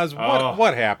one. Oz,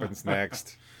 what happens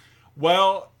next?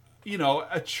 Well,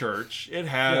 a church, it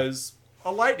has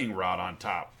a lightning rod on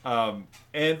top.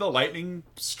 And the lightning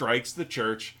strikes the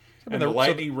church. And the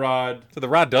lightning rod... So the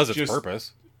rod does its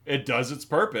purpose. It does its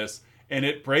purpose. And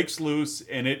it breaks loose,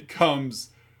 and it comes...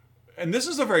 And this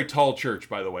is a very tall church,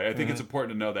 by the way. I think it's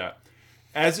important to know that.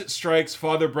 As it strikes,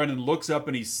 Father Brennan looks up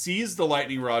and he sees the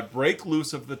lightning rod break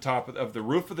loose of the top of the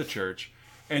roof of the church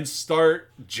and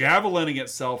start javelining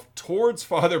itself towards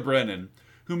Father Brennan,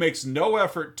 who makes no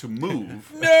effort to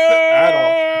move at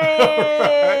all.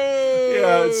 Right?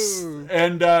 Yes,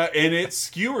 and it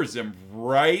skewers him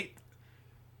right.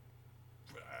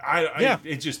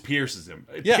 It just pierces him.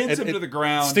 It pins him to the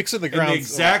ground. Sticks in the ground. In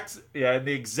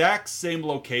the exact same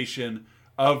location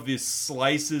of the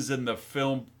slices in the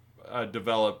film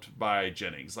developed by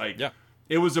Jennings.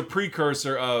 It was a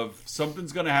precursor of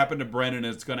something's going to happen to Brennan,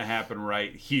 and it's going to happen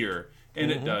right here, and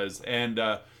it does. And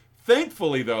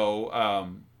thankfully, though,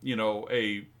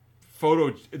 the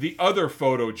other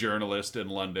photojournalist in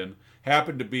London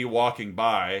happened to be walking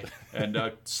by and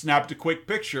snapped a quick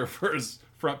picture for his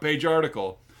front page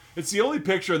article. It's the only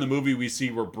picture in the movie we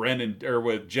see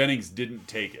where Jennings didn't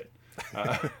take it.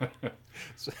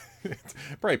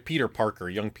 Probably Peter Parker,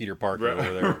 young Peter Parker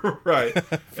over there. Right.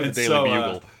 For the Daily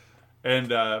Bugle.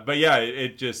 But yeah,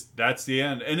 that's the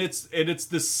end. And it's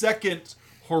the second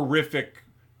horrific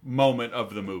moment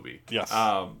of the movie. Yes.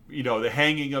 The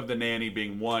hanging of the nanny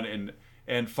being one,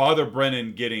 and Father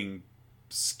Brennan getting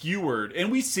skewered, and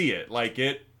we see it. Like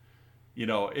it's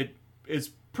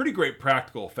pretty great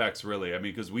practical effects, really. I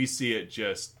mean, because we see it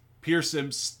just pierce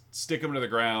him, stick him to the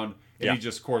ground, and he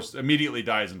just, of course, immediately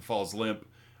dies and falls limp.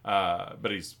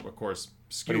 But he's, of course,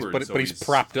 skewered. But he's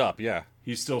propped up. Yeah,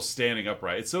 he's still standing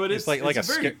upright. So it's like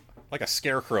a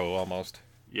scarecrow almost.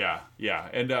 Yeah,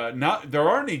 and there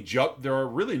are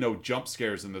really no jump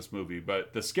scares in this movie,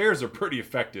 but the scares are pretty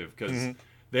effective because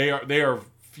they are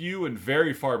few and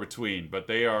very far between, but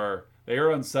they are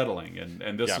unsettling,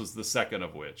 and this was the second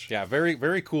of which. Yeah, very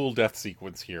very cool death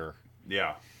sequence here.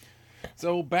 Yeah.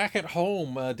 So back at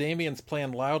home, Damien's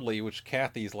playing loudly, which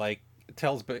Kathy's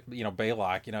tells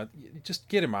Baylock, just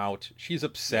get him out. She's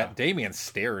upset. Yeah. Damien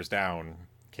stares down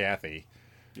Kathy.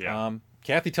 Yeah.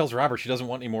 Kathy tells Robert she doesn't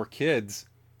want any more kids,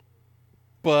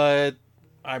 but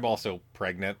I'm also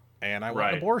pregnant and I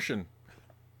want an abortion.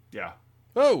 Yeah.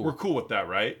 Oh, we're cool with that,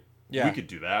 right? Yeah, we could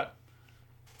do that.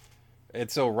 And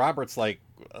so Robert's like,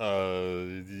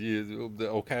 okay,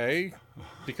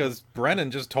 because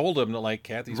Brennan just told him that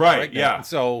Kathy's pregnant. Yeah. And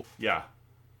so yeah.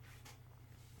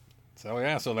 So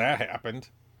that happened.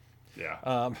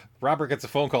 Yeah. Robert gets a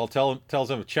phone call, tells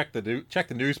him to check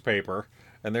the newspaper,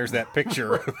 and there's that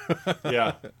picture.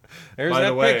 Yeah. There's By that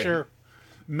the way, picture.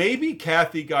 Maybe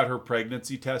Kathy got her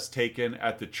pregnancy test taken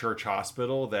at the church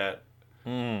hospital. That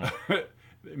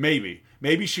maybe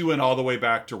she went all the way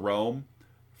back to Rome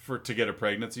to get a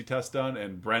pregnancy test done.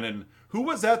 And Brennan, he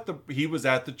was at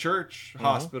the church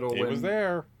hospital. He was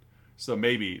there. So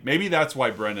maybe that's why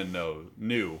Brennan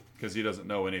knew, because he doesn't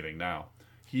know anything now.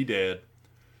 He did.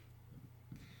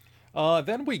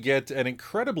 Then we get an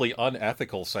incredibly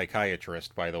unethical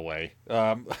psychiatrist, by the way.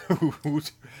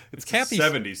 It's Kathy.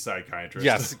 70s psychiatrist.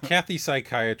 Yes, Kathy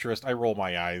psychiatrist. I roll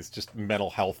my eyes. Just mental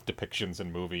health depictions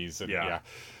in movies. And,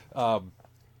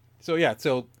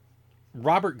 So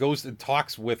Robert goes and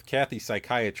talks with Kathy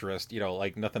psychiatrist.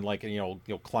 Like nothing like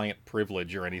client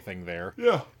privilege or anything there.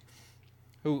 Yeah.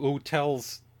 Who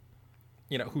tells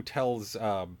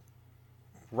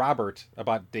Robert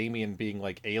about Damien being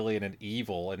like alien and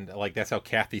evil, and like that's how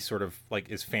Kathy sort of like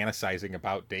is fantasizing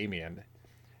about Damien.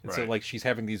 And so like she's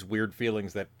having these weird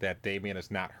feelings that Damien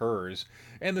is not hers.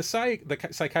 And the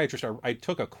psychiatrist, I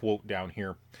took a quote down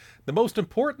here. The most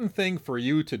important thing for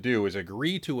you to do is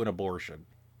agree to an abortion.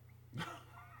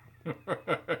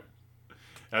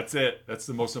 That's it. That's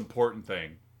the most important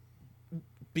thing.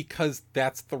 Because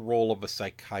that's the role of a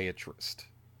psychiatrist,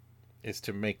 is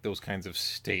to make those kinds of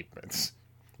statements.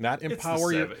 Not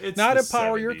empower your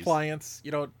 70s. clients,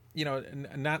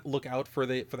 not look out for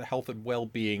the health and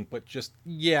well-being, but just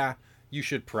you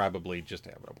should probably just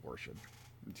have an abortion.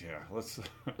 Yeah,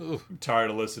 I'm tired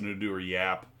of listening to her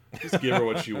yap. Just give her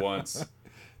what she wants.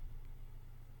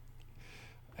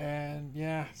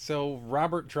 And so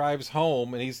Robert drives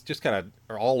home, and he's just kind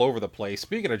of all over the place.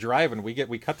 Speaking of driving, we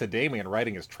cut to Damien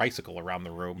riding his tricycle around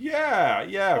the room. Yeah,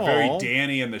 very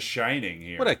Danny in The Shining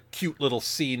here. What a cute little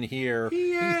scene here.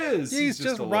 He's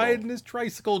just riding his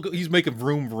tricycle. He's making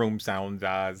vroom vroom sounds,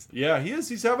 Oz. Yeah, he is.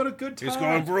 He's having a good time. He's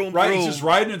going vroom vroom. He's just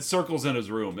riding in circles in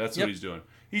his room. That's what he's doing.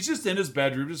 He's just in his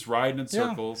bedroom, just riding in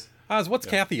circles. Oz, what's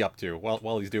Kathy up to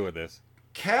while he's doing this?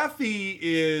 Kathy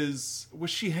was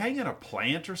she hanging a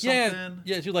plant or something?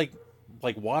 Yeah, she like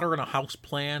watering a house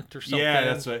plant or something. Yeah,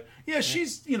 that's right. Yeah,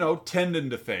 she's, tending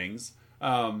to things.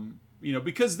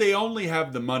 Because they only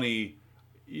have the money,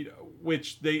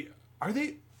 that's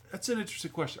an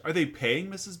interesting question. Are they paying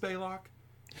Mrs. Baylock?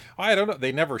 I don't know.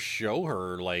 They never show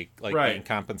her being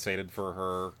compensated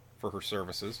for her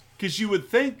services. Because you would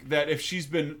think that if she's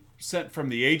been sent from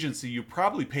the agency, you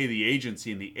probably pay the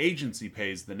agency, and the agency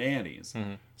pays the nannies.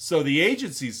 Mm-hmm. So the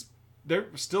agency's, they're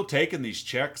still taking these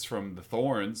checks from the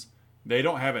Thorns. They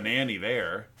don't have a nanny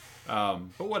there,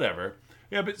 but whatever.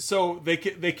 Yeah, but so they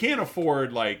can't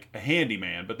afford like a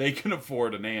handyman, but they can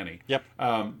afford a nanny. Yep.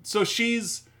 So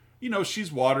she's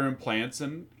watering plants,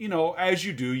 and as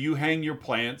you do, you hang your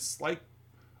plants like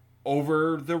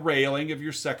over the railing of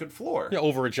your second floor. Yeah,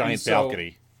 over a giant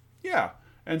balcony. Yeah.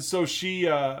 And so she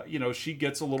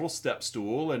gets a little step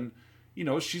stool, and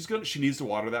she needs to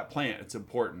water that plant. It's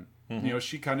important. Mm-hmm.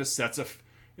 She kind of sets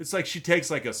it's like she takes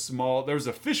like there's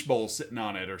a fishbowl sitting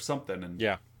on it or something,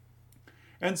 and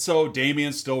and so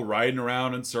Damien's still riding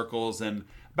around in circles, and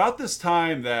about this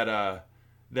time that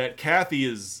Kathy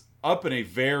is up in a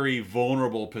very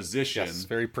vulnerable position. Yes,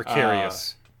 very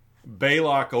precarious.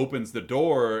 Baylock opens the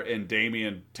door, and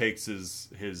Damien takes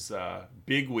his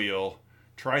big wheel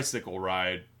tricycle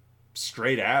ride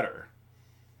straight at her.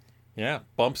 Yeah,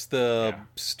 bumps the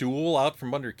stool out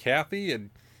from under Kathy, and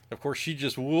of course she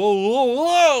just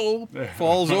whoa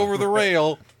falls over the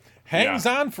rail, hangs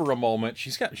on for a moment. She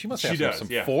must have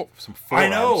some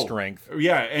forearm strength.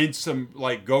 Yeah, and some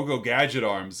like go-go gadget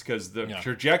arms, because the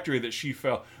trajectory that she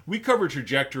fell. We covered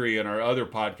trajectory in our other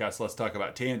podcast. Let's talk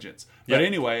about tangents. But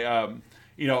anyway,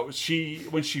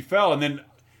 when she fell, and then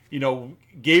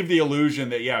gave the illusion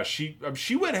that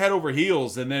she went head over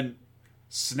heels, and then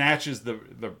snatches the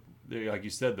like you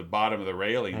said, the bottom of the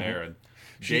railing there, and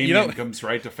Damien comes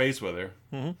right to face with her.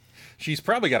 Mm-hmm. She's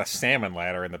probably got a salmon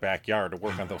ladder in the backyard to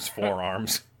work on those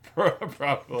forearms.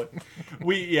 Probably.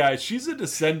 She's a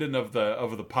descendant of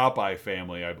the Popeye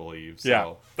family, I believe.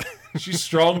 So she's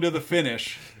strong to the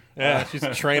finish. Yeah, she's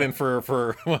training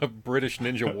for a British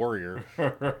Ninja Warrior.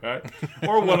 Right.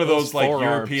 Or one of those like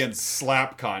European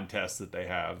slap contests that they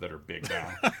have that are big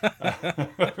now.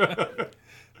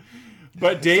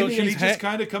 But Damien, he just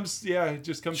kind of comes,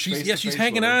 she's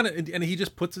hanging on, and he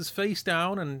just puts his face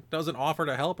down and doesn't offer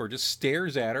to help her, just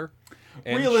stares at her.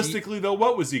 Realistically, though,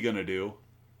 what was he going to do?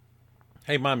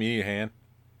 Hey, Mom, you need a hand?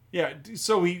 Yeah,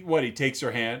 so he takes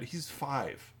her hand. He's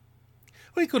 5.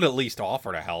 Well, he could at least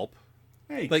offer to help.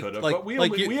 He Like- could have, like- but we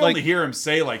like only, you- we like- only hear him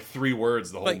say like 3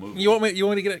 words the whole Like, movie. you want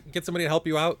me to get somebody to help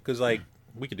you out? Because like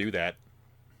we could do that.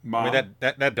 Mom, I mean,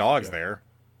 that dog's there,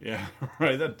 yeah,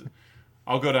 right.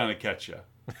 I'll go down and catch you.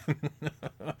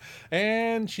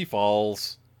 and she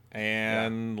falls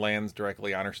and lands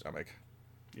directly on her stomach.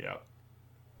 Yeah,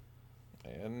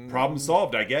 And problem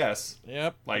solved, I guess.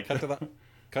 Yep. Like-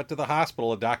 cut to the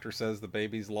hospital. A doctor says the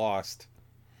baby's lost.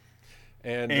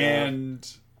 And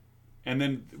And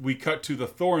then we cut to the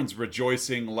Thorns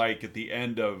rejoicing like at the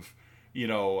end of,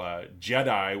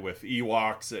 Jedi with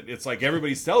Ewoks. It's like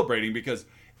everybody's celebrating because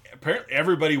apparently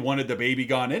everybody wanted the baby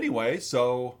gone anyway.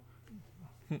 So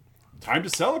time to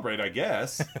celebrate, I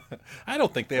guess. I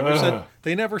don't think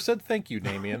they never said thank you,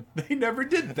 Damien. They never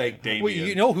did thank Damien. Well,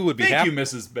 you know who would be Thank happy? you,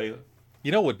 Mrs. Bailey.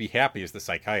 You know who would be happy is the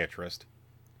psychiatrist.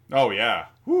 Oh yeah,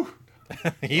 whew.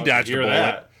 He Don't have dodged to a hear bullet.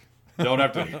 that. Don't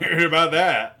have to hear about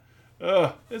that.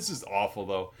 This is awful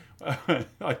though.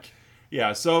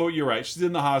 So you're right. She's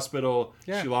in the hospital.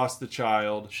 Yeah. She lost the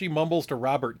child. She mumbles to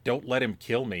Robert, "Don't let him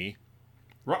kill me."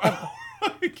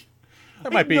 Like,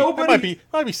 That might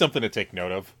be something to take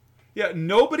note of. yeah,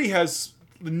 nobody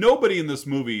in this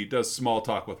movie does small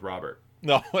talk with Robert.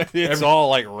 No, it's all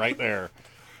like right there.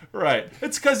 Right.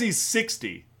 It's because he's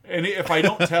 60. And if I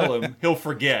don't tell him, he'll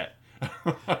forget.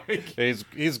 Like,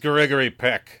 He's Gregory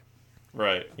Peck.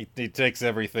 right. He takes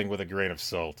everything with a grain of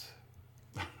salt.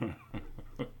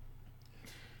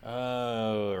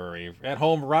 At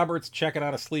home, Robert's checking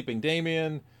on a sleeping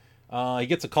Damien. He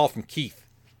gets a call from Keith.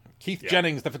 Keith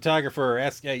Jennings, the photographer,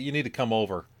 asks, "Yeah, you need to come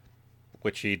over,"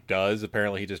 which he does.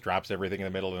 Apparently, he just drops everything in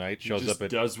the middle of the night. Shows Just up at.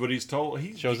 does what he's told.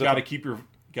 You Shows up got to at-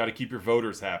 keep your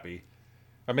voters happy.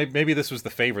 Or maybe this was the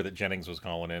favor that Jennings was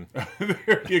calling in.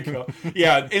 There you go.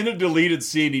 Yeah, in a deleted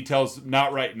scene, he tells,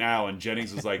 "Not right now," and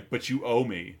Jennings is like, "But you owe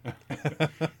me."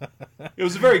 It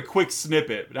was a very quick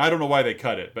snippet. I don't know why they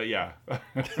cut it, but yeah.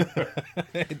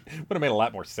 It would have made a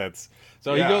lot more sense.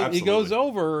 So Yeah, he goes absolutely.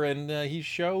 over and he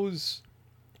shows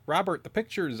Robert the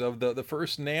pictures of the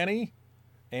first nanny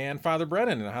and Father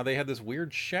Brennan and how they had this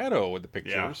weird shadow in the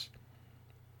pictures.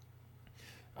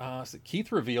 So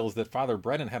Keith reveals that Father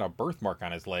Brennan had a birthmark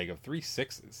on his leg of 3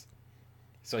 6s.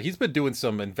 So he's been doing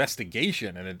some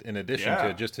investigation in addition Yeah.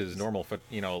 to just his normal,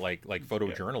 like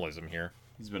photojournalism here.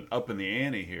 He's been up in the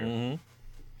ante here. Mm-hmm.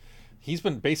 He's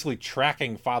been basically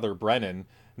tracking Father Brennan,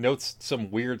 notes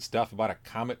some weird stuff about a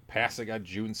comet passing on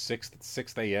June 6th at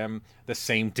 6 a.m., the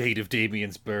same date of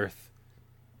Damien's birth.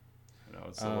 You know,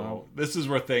 it's a little, this is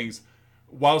where things,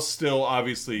 while still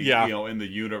obviously, Yeah. in the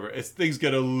universe, things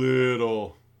get a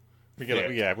little. We get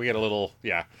a little,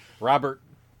 Robert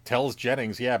tells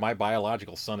Jennings, my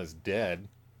biological son is dead.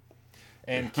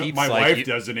 And Keith's My like, wife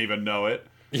doesn't even know it.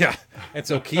 Yeah. And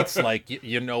so Keith's like,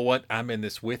 you know what? I'm in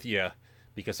this with you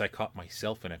because I caught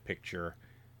myself in a picture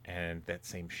and that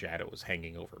same shadow is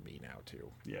hanging over me now,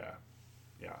 too. Yeah.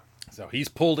 Yeah. So he's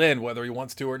pulled in whether he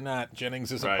wants to or not.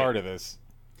 Jennings is a Right. part of this.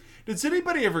 Does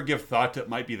anybody ever give thought that it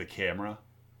might be the camera?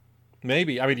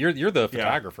 Maybe. I mean, you're the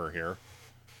photographer here.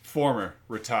 Former,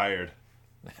 retired.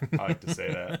 I like to say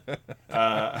that.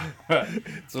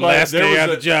 It's the last day on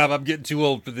the job. I'm getting too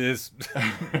old for this.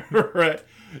 Right.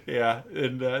 Yeah.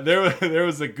 And there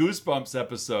was a Goosebumps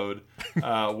episode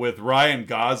with Ryan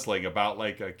Gosling about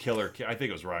like a killer. I think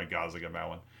it was Ryan Gosling on that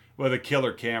one with a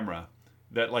killer camera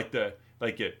that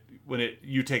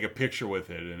you take a picture with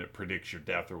it and it predicts your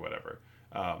death or whatever.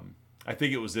 I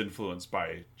think it was influeed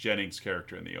by Jennings'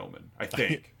 character in The Omen. I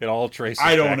think. It all traces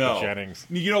I don't back know. to Jennings.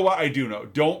 You know what? I do know.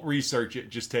 Don't research it.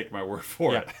 Just take my word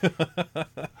for it.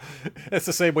 It's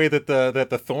the same way that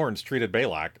the Thorns treated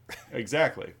Balak.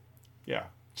 Exactly. Yeah.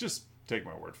 Just take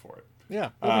my word for it. Yeah,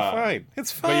 it'll be fine.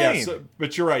 It's But fine. yeah,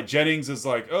 but you're right. Jennings is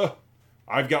like, oh,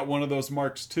 I've got one of those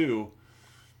marks too.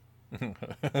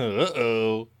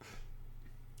 Uh-oh.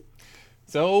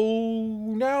 So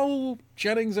now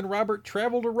Jennings and Robert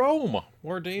travel to Rome,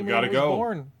 where Damien gotta was go.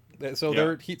 born. So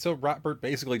Yeah. so Robert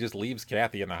basically just leaves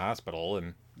Kathy in the hospital,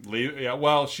 and Yeah.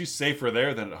 Well, she's safer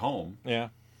there than at home. yeah.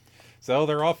 So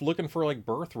they're off looking for like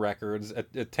birth records. A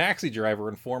taxi driver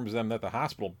informs them that the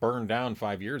hospital burned down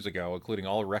 5 years ago, including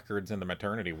all records in the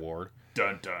maternity ward.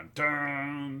 Dun dun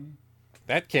dun.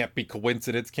 That can't be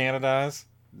coincidence, can it, Oz?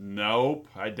 Nope.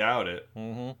 I doubt it.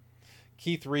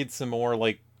 Keith reads some more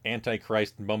like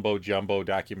Antichrist mumbo jumbo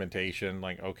documentation.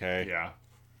 Like, okay. Yeah.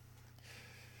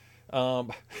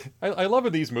 I love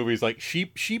in these movies, like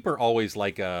sheep are always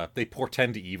like they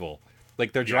portend evil.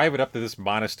 Like they're driving up to this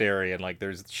monastery and like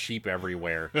there's sheep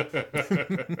everywhere.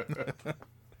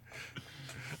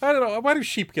 I don't know. Why do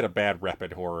sheep get a bad rep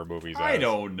in horror movies? I Oz?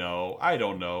 don't know. I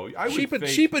would Sheep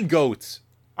think, and goats.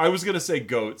 I was gonna say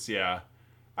goats. Yeah.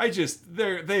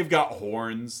 they've got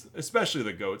horns, especially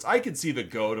the goats. I can see the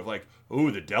goat of like,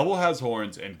 ooh, the devil has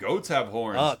horns and goats have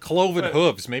horns. Cloven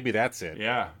hooves, maybe that's it.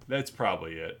 Yeah, that's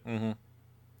probably it. Mm-hmm.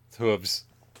 It's hooves.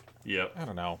 Yep. I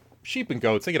don't know. Sheep and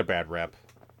goats, they get a bad rep.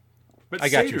 But I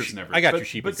got satyrs you. never. I got but, you,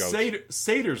 sheep but and goats.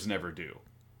 Satyrs never do.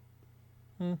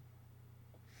 You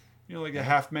know, like a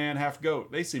half man, half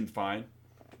goat. They seemed fine.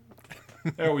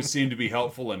 They always seem to be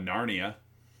helpful in Narnia.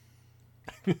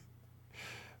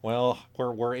 Well,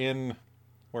 we're in.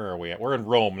 Where are we at? We're in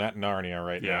Rome, not Narnia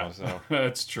right now. So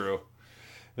that's true.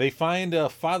 they find a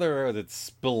father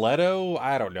that's Spoleto.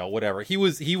 I don't know, whatever. He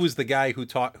was the guy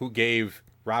who gave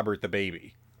Robert the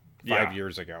baby 5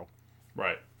 years ago.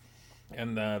 Right.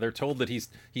 And they're told that he's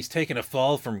taken a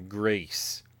fall from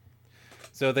grace.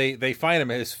 So they find him.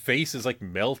 His face is like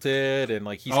melted, and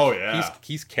like he's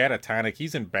catatonic.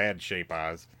 He's in bad shape,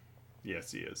 Oz.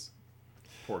 Yes, he is.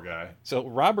 Poor guy. So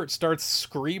Robert starts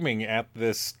screaming at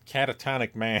this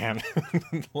catatonic man,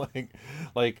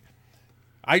 like,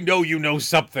 I know you know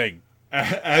something.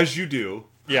 As you do.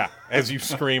 Yeah, as you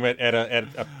scream at a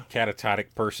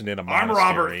catatonic person in a monastery. I'm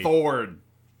Robert Thorne,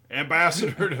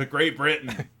 ambassador to Great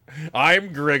Britain.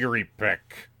 I'm Gregory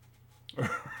Peck.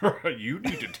 You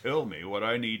need to tell me what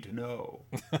I need to know.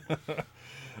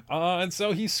 And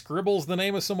so he scribbles the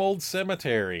name of some old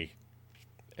cemetery,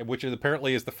 which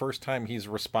apparently is the first time he's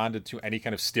responded to any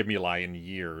kind of stimuli in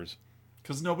years.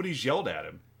 Because nobody's yelled at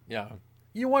him. Yeah.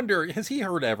 You wonder, has he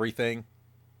heard everything?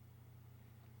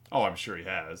 Oh, I'm sure he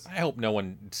has. I hope no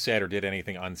one said or did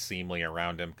anything unseemly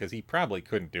around him, because he probably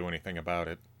couldn't do anything about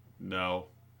it. No.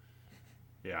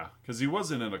 Yeah, because he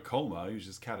wasn't in a coma. He was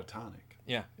just catatonic.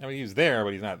 Yeah, I mean, he's there,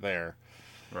 but he's not there.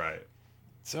 Right.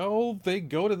 So they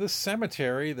go to this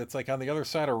cemetery that's like on the other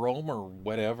side of Rome or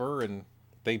whatever, and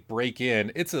they break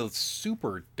in. It's a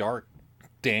super dark,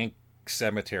 dank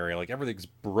cemetery. Like everything's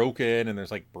broken, and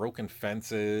there's like broken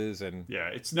fences, and yeah,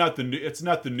 it's not the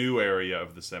new area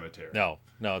of the cemetery. No,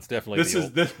 it's definitely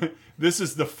this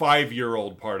is the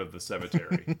 5-year-old part of the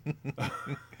cemetery.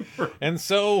 And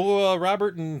so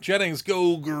Robert and Jennings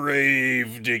go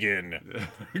grave digging.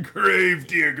 Grave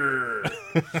digger.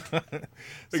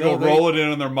 They go rolling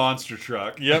in on their monster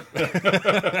truck. Yep.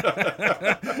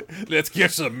 Let's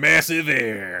get some massive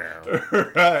air.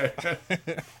 Right.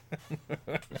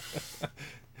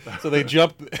 So they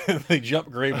jump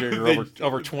Gravedigger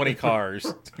over 20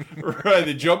 cars. Right,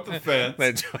 they jump the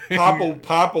fence,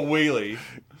 pop a wheelie,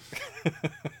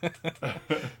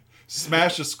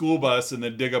 smash a school bus, and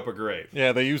then dig up a grave.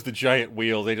 Yeah, they use the giant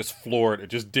wheel. They just floor it.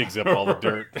 It just digs up all the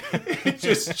dirt.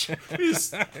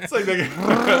 It's like they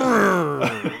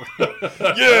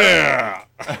yeah,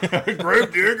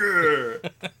 grave digger.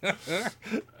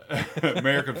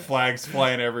 American flags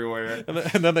flying everywhere.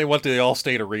 And then they went to the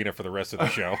Allstate Arena for the rest of the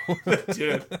show.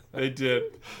 They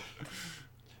did.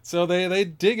 So they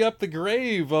dig up the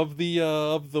grave of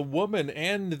the woman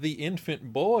and the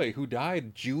infant boy who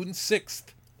died June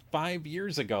 6th, 5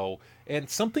 years ago. And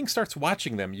something starts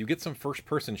watching them. You get some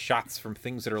first-person shots from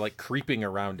things that are like creeping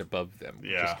around above them,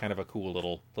 which is kind of a cool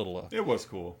little it was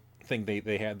cool thing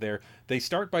they had there. They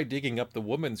start by digging up the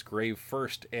woman's grave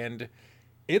first, and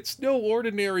it's no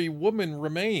ordinary woman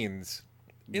remains.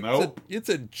 It's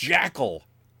a jackal.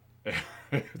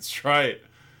 That's right.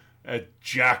 A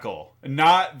jackal.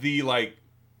 Not the, like,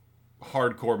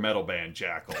 hardcore metal band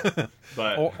Jackal.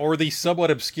 But or the somewhat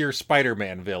obscure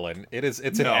Spider-Man villain. It's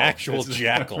an actual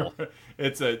jackal.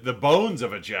 It's the bones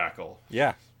of a jackal.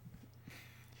 Yeah.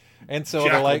 And so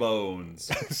jackal they're like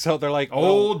bones. So they're like,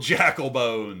 old jackal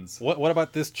bones. What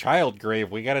about this child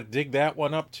grave? We got to dig that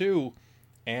one up too.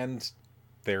 And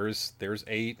there's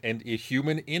a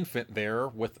human infant there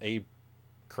with a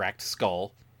cracked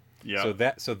skull. Yeah.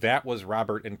 So that was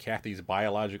Robert and Kathy's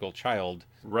biological child,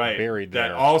 right? Buried there.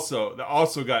 That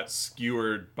also got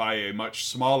skewered by a much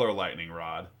smaller lightning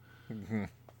rod. Mm-hmm.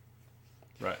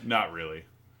 Right? Not really.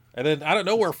 And then I don't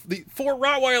know where the 4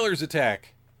 Rottweilers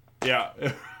attack. Yeah.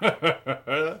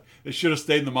 They should have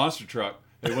stayed in the monster truck.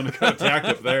 They wouldn't have got attacked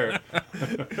up there.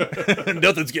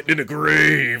 Nothing's getting in a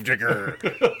grave digger.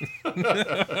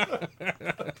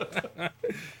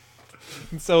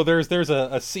 So there's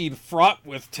a scene fraught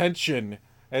with tension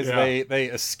as they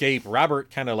escape.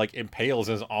 Robert kind of like impales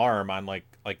his arm on like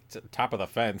top of the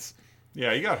fence.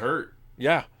 Yeah, he got hurt.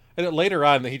 Yeah, and then later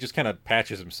on he just kind of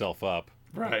patches himself up.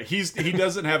 Right. He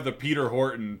doesn't have the Peter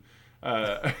Horton.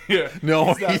 No, he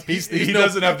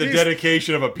doesn't have the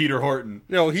dedication of a Peter Horton.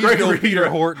 No, he's no Peter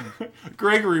Horton.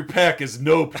 Gregory Peck is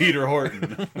no Peter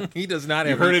Horton. He does not you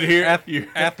have heard it here.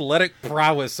 Athletic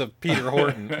prowess of Peter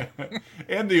Horton.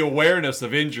 And the awareness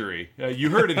of injury. You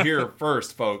heard it here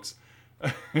first, folks.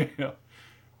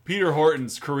 Peter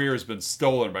Horton's career has been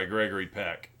stolen by Gregory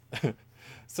Peck.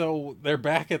 So they're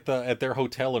back at their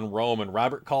hotel in Rome, and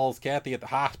Robert calls Kathy at the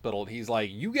hospital, and he's like,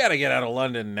 "You got to get out of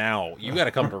London now. You got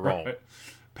to come to Rome.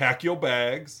 Pack your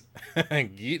bags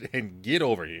and get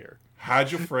over here.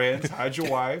 Hide your friends. Hide your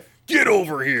wife. Get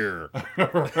over here."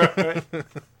 Right.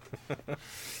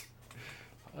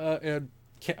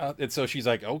 And so she's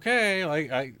like, "Okay,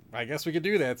 like I guess we could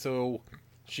do that." So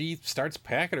she starts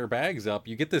packing her bags up.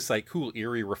 You get this like cool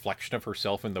eerie reflection of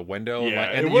herself in the window. Yeah,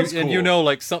 and it was and cool. you know,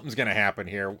 like something's gonna happen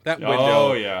here. That window,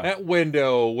 Oh, yeah. that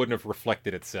window wouldn't have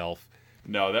reflected itself.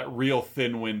 No, that real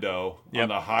thin window Yep. on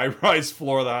the high-rise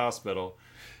floor of the hospital.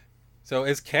 So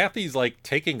as Kathy's like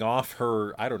taking off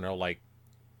her, I don't know, like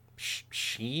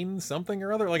sheen something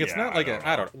or other. Like it's Yeah, not like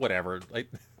I don't know. whatever. Like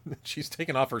she's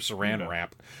taking off her saran No.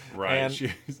 wrap. Right. And,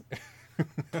 She's-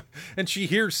 and she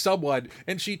hears someone,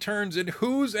 and she turns, and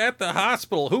who's at the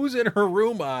hospital? Who's in her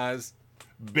room, Oz?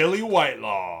 Billy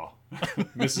Whitelaw.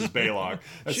 Mrs. Baylock.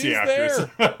 That's She's the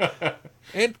actress.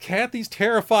 And Kathy's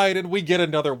terrified, and we get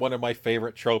another one of my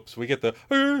favorite tropes. We get the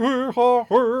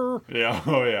Yeah.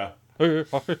 Oh,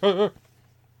 yeah.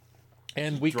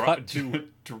 and we cut to.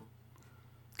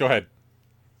 Go ahead.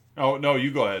 Oh, no, you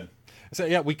go ahead. So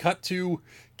yeah, we cut to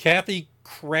Kathy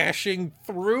crashing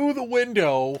through the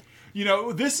window. You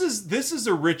know, this is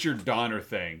a Richard Donner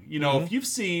thing. You know,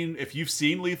 Mm-hmm. if you've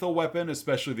seen Lethal Weapon,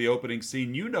 especially the opening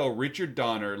scene, you know Richard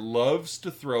Donner loves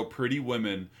to throw pretty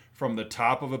women from the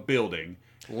top of a building,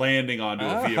 landing onto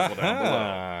a vehicle down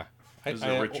below. This is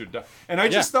a Richard Donner. And I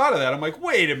just thought of that. I'm like,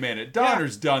 wait a minute,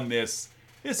 Donner's done this.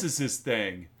 This is his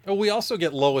thing. Oh, we also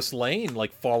get Lois Lane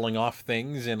like falling off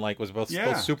things in like was both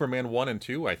Yeah. Superman 1 and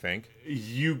 2, I think.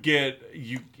 You get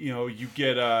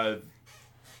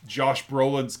Josh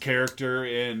Brolin's character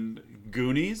in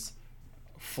Goonies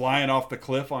flying off the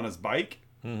cliff on his bike.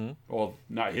 Mm-hmm. Well,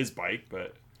 not his bike,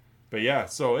 but yeah.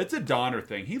 So it's a Donner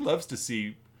thing. He loves to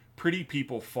see pretty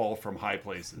people fall from high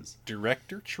places.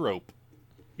 Director trope.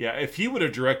 Yeah, if he would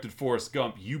have directed Forrest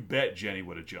Gump, you bet Jenny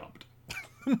would have jumped.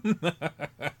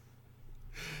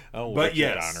 Oh, But Richard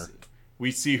yes, Donner.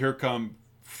 we see her come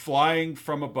flying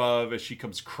from above as she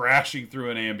comes crashing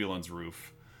through an ambulance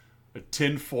roof. A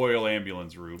tinfoil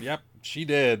ambulance roof. Yep, she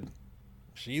did.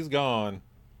 She's gone.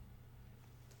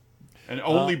 And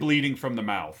only bleeding from the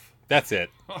mouth. That's it.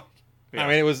 Yeah. I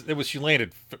mean, it was she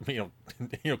landed,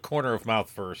 corner of mouth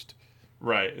first.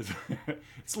 Right.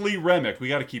 It's Lee Remick. We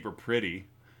got to keep her pretty.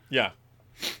 Yeah.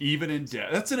 Even in death.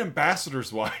 That's an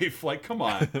ambassador's wife. Like, come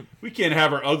on. We can't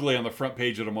have her ugly on the front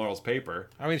page of tomorrow's paper.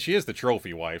 I mean, she is the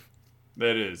trophy wife.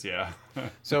 That is, yeah.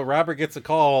 So Robert gets a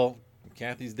call.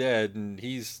 Kathy's dead, and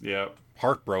he's Yeah.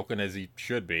 heartbroken, as he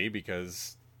should be,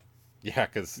 because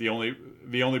The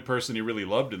only person he really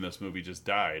loved in this movie just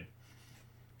died.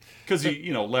 Because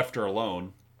he, left her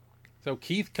alone. So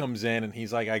Keith comes in, and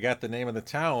he's like, "I got the name of the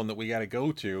town that we got to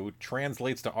go to."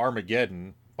 Translates to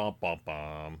Armageddon. Bum bum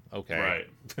bum. Okay. Right.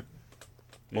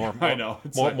 More, I know.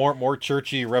 It's more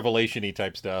churchy, revelation-y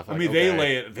type stuff. I Like, mean,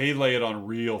 okay. they lay it on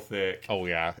real thick. Oh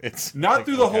yeah, it's Not like,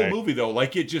 through the okay. whole movie though.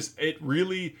 Like it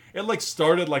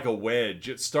started like a wedge.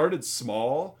 It started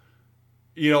small,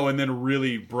 and then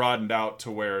really broadened out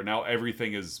to where now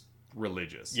everything is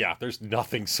religious. Yeah, there's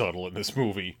nothing subtle in this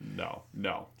movie. No.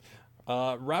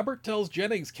 Robert tells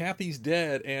Jennings Kathy's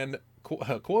dead, and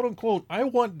quote unquote, "I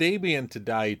want Damien to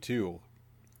die too."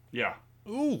 Yeah.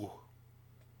 Ooh.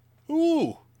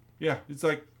 Yeah. It's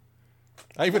like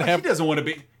I even he have. doesn't want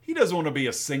to be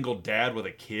a single dad with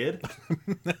a kid.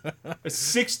 A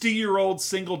 60-year-old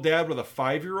single dad with a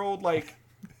 5-year-old. Like,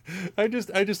 I just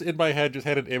in my head just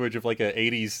had an image of like a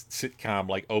 '80s sitcom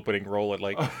like opening roll at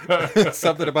like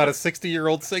something about a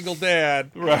 60-year-old single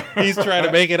dad. Right. He's trying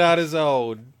to make it on his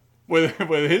own. with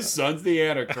his son's the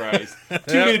Antichrist.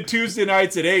 Tune in Tuesday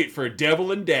nights at 8 for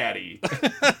Devil and Daddy.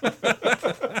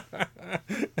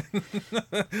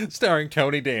 Starring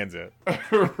Tony Danza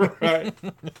Right.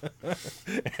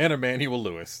 and Emmanuel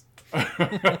Lewis.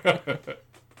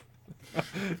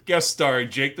 Guest starring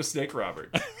Jake the Snake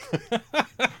Robert.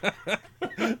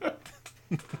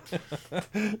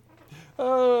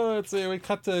 Oh, let's see. We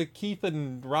cut to Keith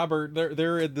and Robert.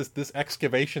 They're at this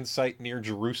excavation site near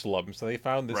Jerusalem. So they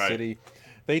found this Right. city.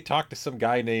 They talked to some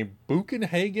guy named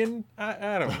Buchenhagen.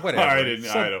 I don't know.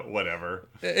 Whatever. Whatever.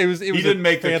 It was. He didn't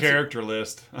make the fancy- character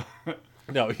list.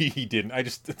 No, he didn't.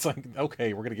 It's like,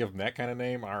 okay, we're gonna give him that kind of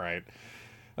name. All right.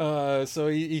 So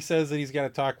he says that he's got to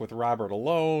talk with Robert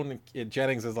alone. And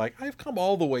Jennings is like, "I've come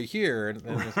all the way here," and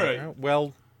it's Right. like, "Oh,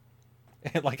 well,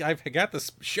 and like I've got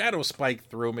this shadow spike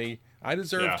through me. I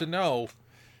deserve to know."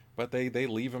 But they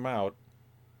leave him out.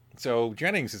 So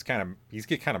Jennings is he's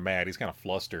kind of mad. He's kind of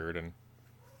flustered, and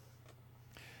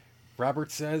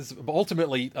Robert says,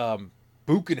 ultimately,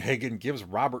 Buchenhagen gives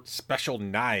Robert special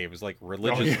knives, like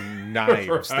religious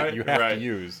knives that you have to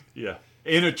use. Yeah.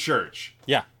 In a church.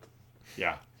 Yeah.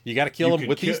 Yeah. You got to kill him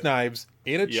with these knives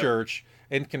in a church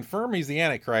and confirm he's the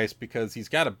Antichrist because he's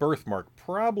got a birthmark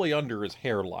probably under his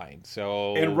hairline.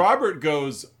 So, and Robert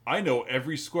goes, I know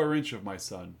every square inch of my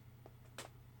son.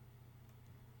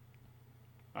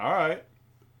 All right.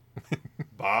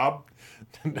 Bob,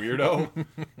 weirdo.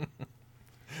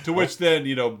 To which then,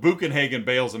 Buchenhagen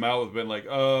bails him out with being like,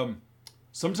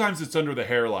 sometimes it's under the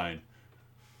hairline.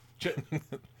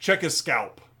 Check his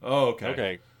scalp. Oh, okay.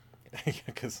 Okay.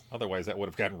 Because otherwise that would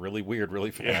have gotten really weird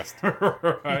really fast.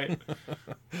 Right.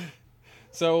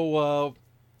 So,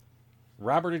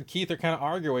 Robert and Keith are kind of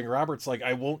arguing. Robert's like,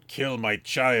 I won't kill my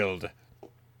child.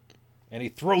 And he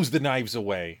throws the knives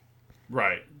away.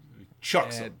 Right.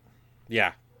 Chucks them.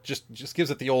 Yeah. Just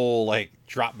gives it the old, like,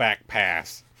 drop back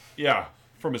pass. Yeah.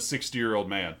 From a 60-year-old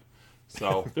man.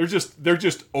 So they're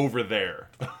just over there.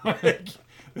 They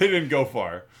didn't go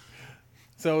far.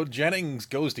 So Jennings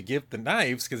goes to give the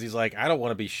knives because he's like, I don't want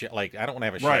to be I don't want to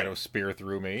have a shadow spear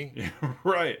through me.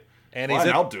 Right. And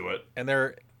I'll do it.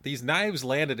 And these knives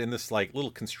landed in this like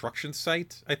little construction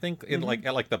site, I think, in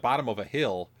at the bottom of a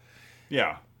hill.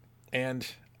 Yeah. And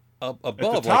above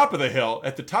at the top of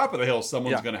the hill,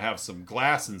 someone's going to have some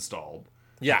glass installed.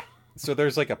 Yeah. So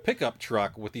there's like a pickup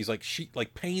truck with these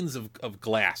like panes of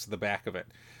glass in the back of it.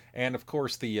 And of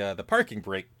course the parking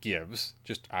brake gives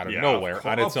just out of nowhere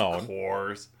on its own. Of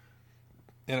course.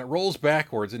 And it rolls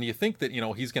backwards, and you think that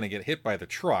he's going to get hit by the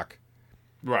truck,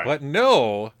 right? But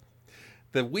no,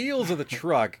 the wheels of the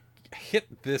truck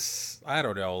hit this. I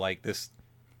don't know, like this.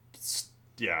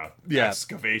 Yeah.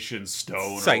 Excavation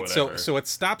stone site. Or whatever. So it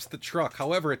stops the truck.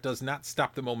 However, it does not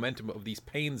stop the momentum of these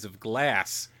panes of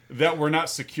glass that were not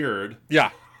secured. Yeah.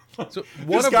 So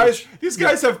these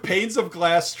guys have panes of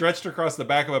glass stretched across the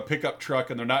back of a pickup truck,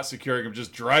 and they're not securing them,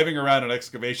 just driving around an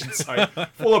excavation site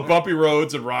full of bumpy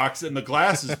roads and rocks, and the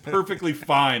glass is perfectly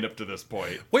fine up to this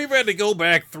point. We've had to go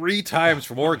back 3 times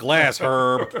for more glass,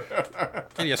 Herb.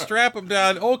 Can you strap him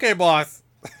down? Okay, boss.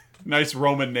 Nice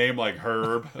Roman name like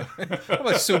Herb. I'm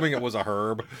assuming it was a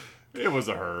Herb. It was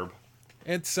a Herb.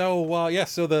 And so,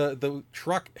 so the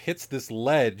truck hits this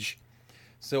ledge.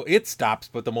 So it stops,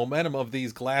 but the momentum of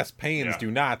these glass panes do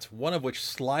not, one of which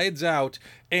slides out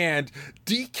and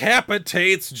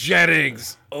decapitates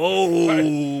Jennings.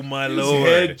 Oh, my lord. His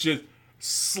head just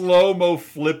slow-mo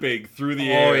flipping through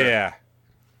the air. Oh, yeah.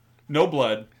 No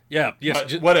blood. Yeah,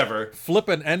 yes. Whatever.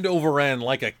 Flipping end over end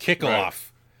like a kickoff.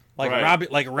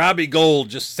 Right. Like Robbie Gold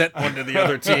just sent one to the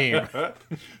other team.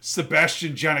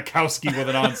 Sebastian Janikowski with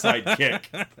an onside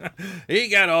kick. He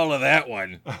got all of that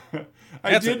one.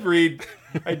 I did read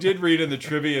in the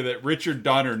trivia that Richard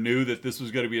Donner knew that this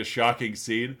was going to be a shocking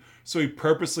scene, so he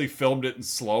purposely filmed it in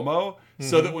slow-mo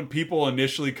so that when people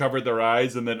initially covered their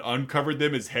eyes and then uncovered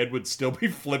them, his head would still be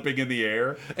flipping in the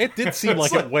air. It did seem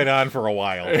like it went on for a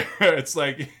while. It's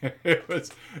like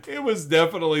it was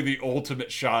definitely the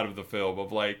ultimate shot of the film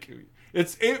of like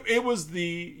it was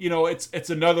the it's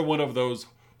another one of those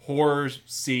horror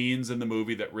scenes in the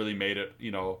movie that really made it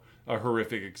a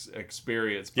horrific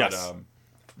experience. But, yes.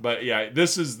 But yeah,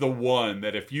 this is the one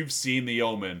that if you've seen The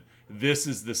Omen, this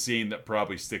is the scene that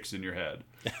probably sticks in your head.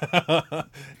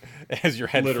 As your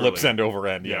head flips end over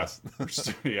end, yes.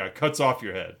 Yeah, cuts off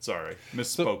your head. Sorry,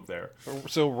 misspoke there.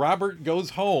 So Robert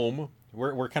goes home.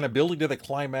 We're kind of building to the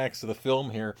climax of the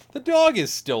film here. The dog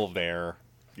is still there.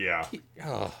 Yeah.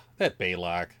 That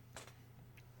Baylock.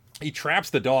 He traps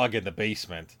the dog in the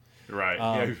basement.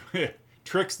 Right.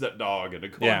 Tricks that dog into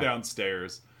going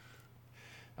downstairs.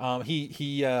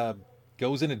 He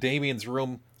goes into Damien's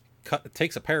room,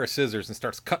 takes a pair of scissors and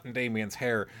starts cutting Damien's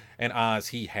hair. And Oz,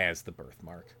 he has the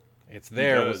birthmark. It's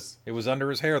there. It was under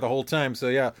his hair the whole time. So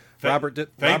yeah, Robert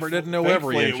didn't know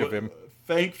every inch of him.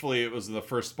 Thankfully, it was the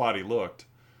first spot he looked.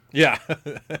 Yeah,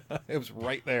 it was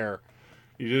right there.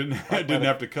 He didn't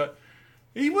have to cut.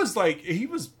 He was like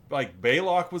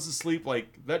Baylock was asleep.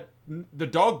 Like that, the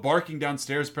dog barking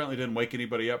downstairs apparently didn't wake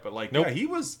anybody up. But like, he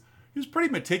was pretty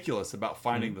meticulous about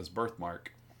finding this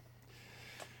birthmark.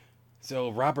 So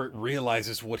Robert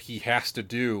realizes what he has to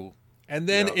do, and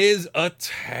then is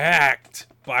attacked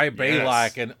by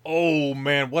Baylock. And oh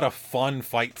man, what a fun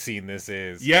fight scene this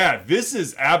is! Yeah, this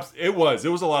is it was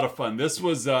a lot of fun. This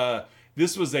was a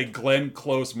Glenn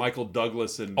Close, Michael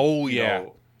Douglas, and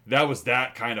that was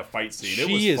that kind of fight scene.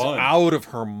 She is fun. Out of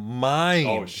her mind.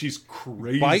 Oh, she's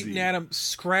crazy. Biting at him,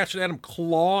 scratching at him,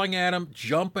 clawing at him,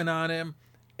 jumping on him.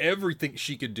 Everything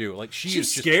she could do. Like she's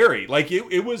just scary. Like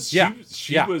it was.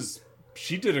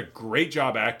 She did a great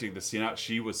job acting the scene out.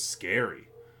 She was scary.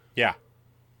 Yeah.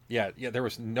 Yeah. There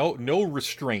was no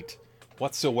restraint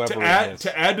whatsoever. To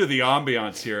add to the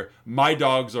ambiance here, my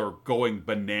dogs are going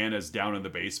bananas down in the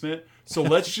basement. So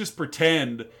let's just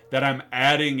pretend that I'm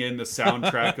adding in the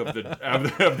soundtrack of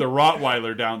the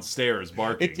Rottweiler downstairs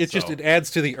barking. It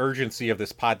adds to the urgency of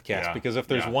this podcast, because if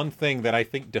there's one thing that I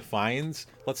think defines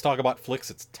Let's Talk About Flicks,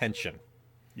 it's tension.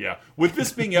 Yeah. With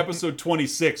this being episode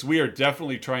 26, we are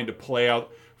definitely trying to play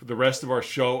out for the rest of our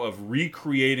show of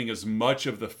recreating as much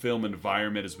of the film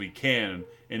environment as we can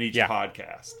in each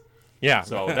podcast. Yeah.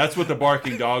 So that's what the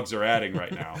barking dogs are adding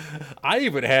right now. I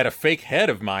even had a fake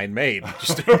head of mine made.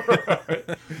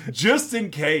 Just in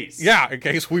case. Yeah, in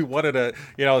case we wanted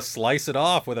to, slice it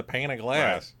off with a pane of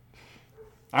glass.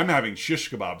 Right. I'm having shish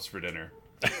kebabs for dinner.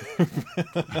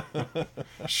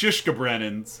 Shish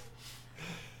kabrennans.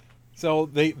 So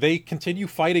they continue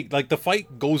fighting. Like, the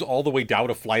fight goes all the way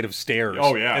down a flight of stairs.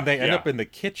 Oh, yeah. And they end up in the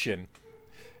kitchen.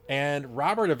 And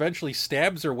Robert eventually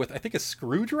stabs her with, I think, a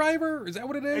screwdriver. Is that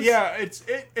what it is? Yeah,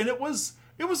 it was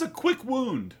a quick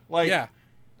wound. It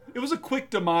was a quick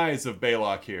demise of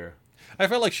Baylock here. I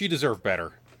felt like she deserved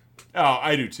better. Oh,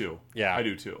 I do too. Yeah, I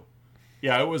do too.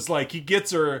 Yeah, it was like he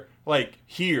gets her like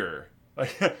here,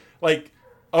 like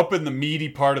up in the meaty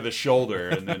part of the shoulder,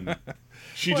 and then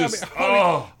she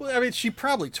she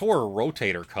probably tore her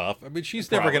rotator cuff. I mean,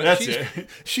 she's never gonna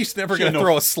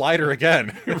throw a slider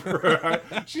again. Right.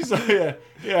 She's like,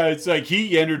 yeah, it's like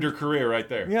he ended her career right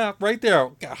there. Yeah, right there.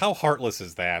 God, how heartless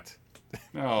is that?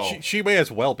 Oh, she may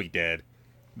as well be dead.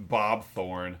 Bob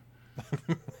Thorne.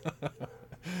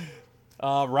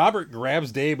 Robert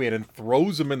grabs Damien and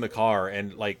throws him in the car,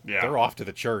 and they're off to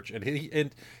the church.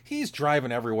 And he's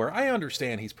driving everywhere. I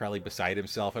understand he's probably beside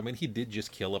himself. I mean, he did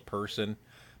just kill a person.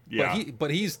 Yeah.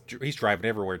 But he's driving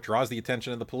everywhere. Draws the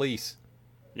attention of the police.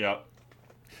 Yep.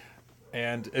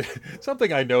 And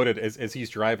something I noted as he's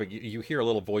driving, you hear a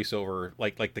little voiceover,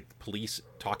 like the police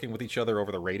talking with each other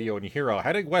over the radio, and you hear,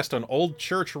 heading west on Old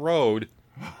Church Road.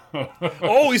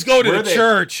 Oh, he's going to the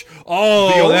church.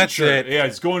 Oh, that's church. it. Yeah,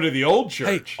 he's going to the old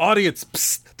church. Hey, audience,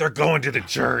 psst, they're going to the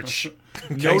church.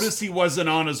 Notice he wasn't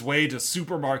on his way to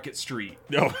Supermarket Street.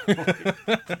 No.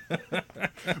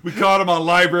 We caught him on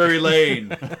Library Lane.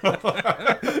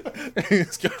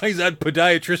 This guy's on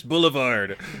Podiatrist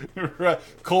Boulevard.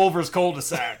 Culver's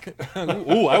cul-de-sac.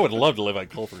 Ooh, I would love to live on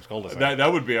Culver's cul-de-sac.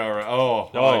 That would be all right.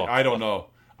 Oh. I don't know.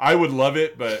 I would love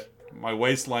it, but my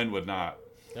waistline would not.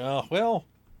 Oh, well,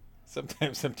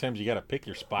 sometimes you got to pick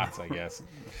your spots, I guess.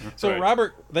 So Right.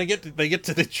 Robert, they get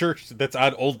to the church that's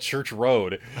on Old Church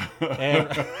Road,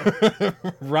 and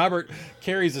Robert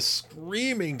carries a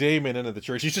screaming Damon into the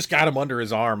church. He's just got him under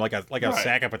his arm like a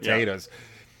sack of potatoes.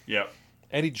 Yep.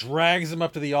 And he drags him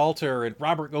up to the altar, and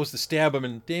Robert goes to stab him,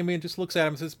 and Damien just looks at him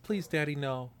and says, "Please, Daddy,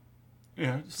 no.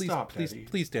 Yeah, stop, please, Daddy.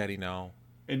 please, Daddy, no."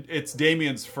 And it's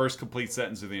Damien's first complete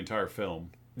sentence of the entire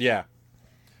film. Yeah.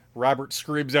 Robert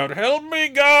screams out, "Help me,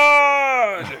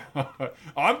 God!"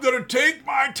 I'm gonna take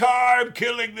my time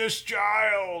killing this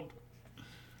child.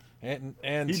 And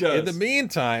he does. In the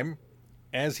meantime,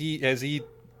 as he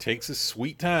takes his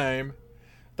sweet time,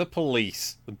 the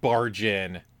police barge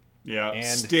in. Yeah, and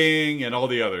Sting and all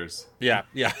the others. Yeah.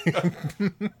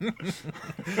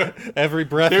 Every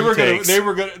breath he takes. They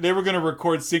were gonna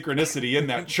record Synchronicity in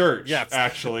that church. Yes.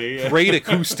 Actually, Great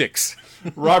acoustics.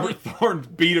 Robert Thorne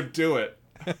beat him to it.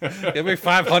 Give me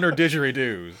 500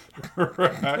 didgeridoos.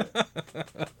 Right.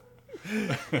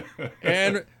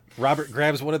 And Robert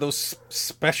grabs one of those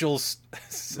special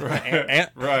Right.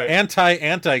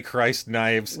 anti-Antichrist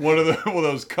knives. One of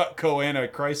those Cutco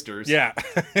Antichristers. Yeah.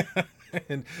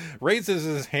 And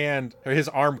raises his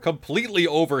arm completely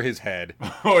over his head.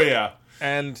 Oh yeah.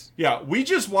 And yeah, we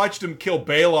just watched him kill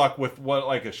Baylock with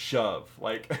a shove.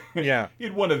 Like, yeah, he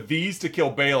had one of these to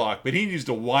kill Baylock, but he needs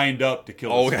to wind up to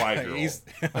kill this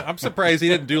 5-year-old. I'm surprised he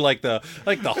didn't do like the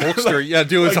Hulkster. Yeah,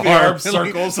 do his like arm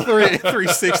circles,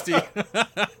 360.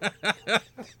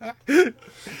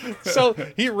 So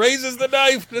he raises the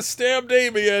knife to stab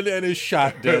Damien and is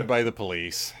shot dead by the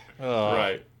police.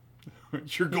 Right.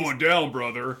 You're going down,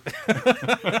 brother.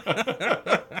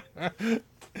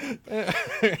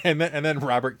 and then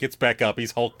Robert gets back up.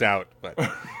 He's hulked out. But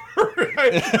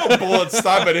right. No bullets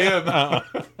stopping him.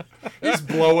 He's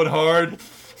blowing hard.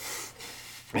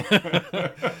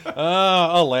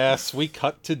 Alas, we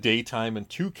cut to daytime and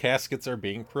 2 caskets are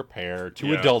being prepared.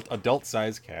 2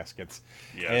 adult-sized caskets.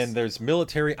 Yes. And there's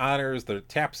military honors. The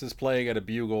taps is playing at a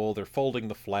bugle. They're folding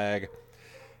the flag.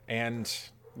 And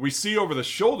we see over the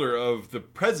shoulder of the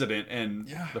president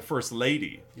and the first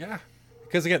lady. Yeah.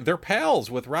 Because, again, they're pals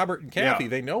with Robert and Kathy. Yeah.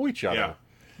 They know each other. Yeah.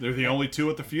 They're the only 2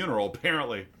 at the funeral,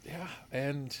 apparently. Yeah.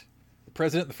 And the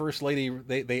president and the first lady,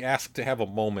 they ask to have a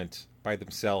moment by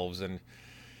themselves, and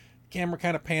the camera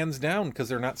kind of pans down because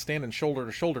they're not standing shoulder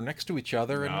to shoulder next to each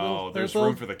other. No, and there's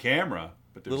room for the camera,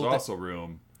 but there's also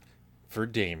room for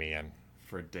Damien.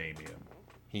 For Damien.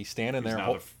 He's standing there.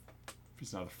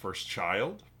 He's not the first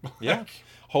child. Yeah,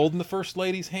 holding the first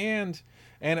lady's hand.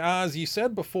 And as you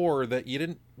said before, that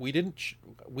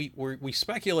we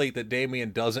speculate that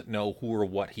Damien doesn't know who or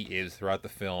what he is throughout the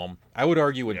film. I would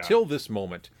argue until this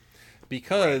moment,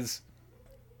 because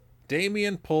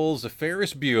Damien pulls a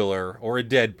Ferris Bueller or a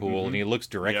Deadpool, and he looks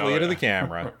directly into the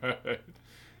camera.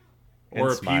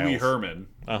 Or a Pee Wee Herman.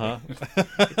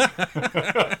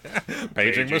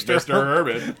 Paging Mr.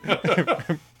 Herman.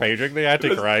 Paging the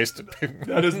Antichrist.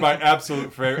 That is my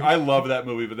absolute favorite. I love that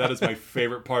movie, but that is my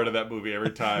favorite part of that movie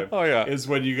every time. Oh yeah, is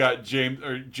when you got James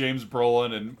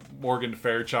Brolin and Morgan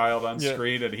Fairchild on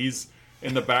screen, and he's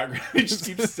in the background. He just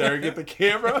keeps staring at the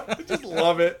camera. I just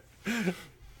love it.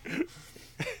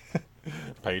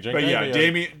 Paging. But yeah,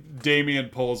 Damien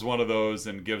pulls one of those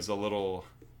and gives a little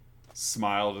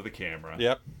smile to the camera.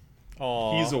 Yep.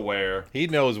 Aww. He's aware. He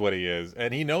knows what he is,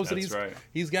 and he knows That's that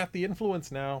he's got the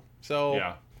influence now.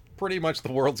 So pretty much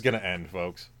the world's gonna end,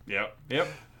 folks. Yep.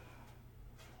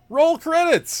 Roll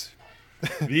credits.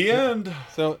 The end.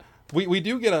 So we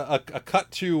do get a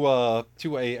cut to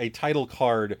a title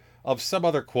card of some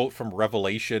other quote from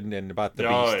Revelation and about the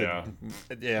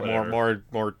beast.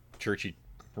 More churchy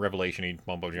Revelation-y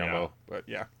mumbo jumbo. But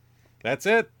yeah. That's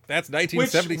it. That's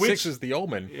 1976's The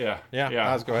Omen. Yeah.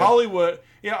 Go ahead.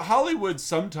 Hollywood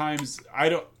sometimes,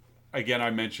 I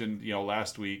mentioned,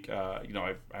 last week,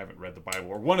 I haven't read the Bible,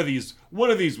 or one of these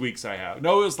weeks I have.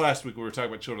 No, it was last week we were talking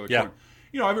about Children of the Corn.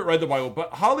 I haven't read the Bible,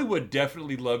 but Hollywood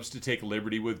definitely loves to take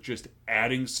liberty with just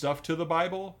adding stuff to the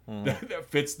Bible that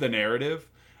fits the narrative.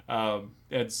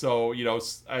 And so,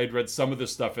 I had read some of the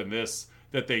stuff in this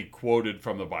that they quoted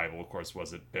from the Bible. Of course,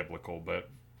 wasn't biblical, but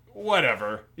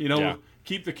whatever.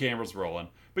 Keep the cameras rolling.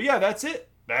 But yeah, that's it.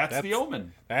 That's The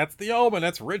Omen. That's The Omen.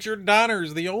 That's Richard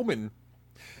Donner's The Omen.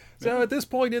 So at this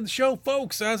point in the show,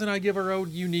 folks, Oz and I give our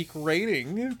own unique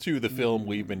rating to the film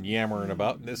we've been yammering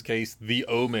about. In this case, The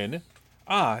Omen.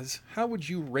 Oz, how would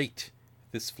you rate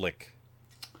this flick?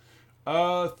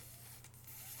 I'd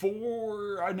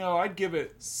give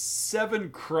it 7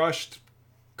 crushed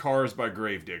cars by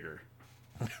Gravedigger.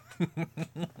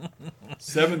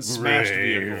 7 smashed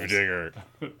vehicles. Digger.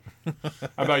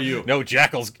 How about you? No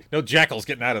jackals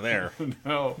getting out of there.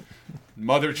 No.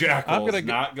 Mother Jackal is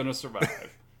not going to survive.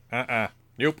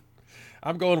 Nope.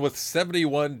 I'm going with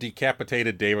 71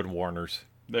 decapitated David Warners.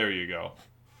 There you go.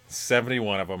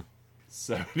 71 of them.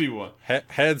 71.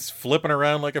 Heads flipping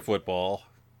around like a football.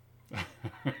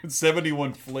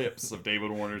 71 flips of David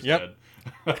Warner's head.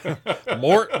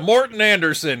 Morton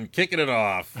Anderson kicking it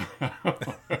off.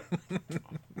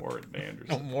 Morton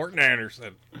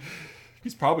Anderson.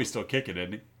 He's probably still kicking,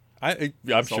 isn't he?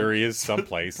 I'm sure he is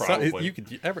someplace. Probably. You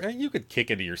could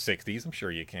kick into your 60s. I'm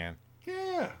sure you can.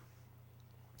 Yeah.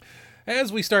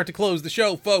 As we start to close the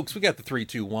show, folks, we got the 3,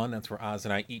 2, 1. That's where Oz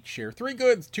and I each share 3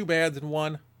 goods, 2 bads, and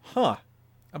 1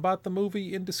 about the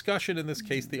movie in discussion, in this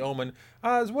case, The Omen.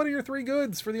 Oz, what are your 3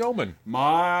 goods for The Omen?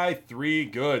 My 3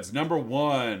 goods. Number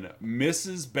 1,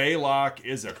 Mrs. Baylock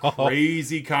is a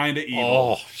crazy kind of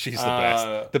evil. Oh, she's the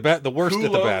best. The worst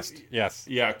at the best. Yes.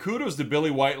 Yeah, kudos to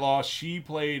Billy Whitelaw. She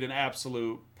played an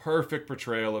absolute perfect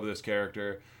portrayal of this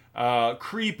character.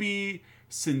 Creepy,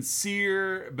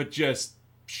 sincere, but just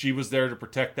she was there to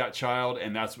protect that child,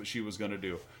 and that's what she was going to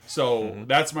do. So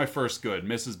that's my first good,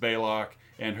 Mrs. Baylock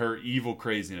and her evil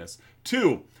craziness.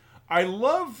 2, I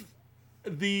love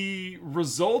the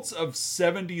results of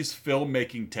 70s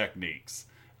filmmaking techniques.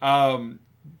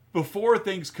 Before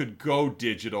things could go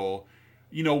digital,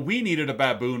 we needed a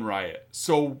baboon riot.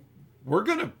 So we're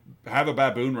going to have a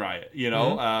baboon riot,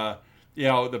 the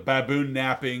baboon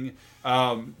napping,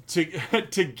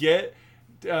 to get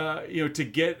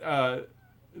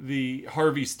the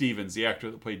Harvey Stevens, the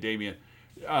actor that played Damien,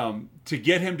 to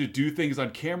get him to do things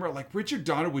on camera. Like, Richard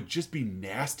Donner would just be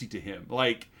nasty to him.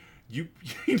 Like,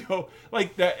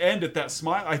 like that end at that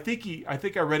smile. I think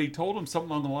I read he told him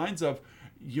something along the lines of,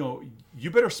 you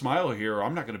better smile here or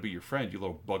I'm not going to be your friend, you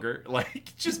little bugger.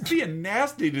 Like, just being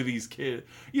nasty to these kids,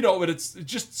 but it's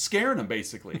just scaring them,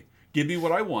 basically. Give me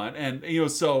what I want. And,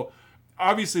 so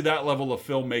obviously that level of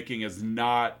filmmaking is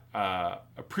not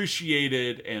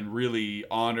appreciated and really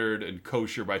honored and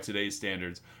kosher by today's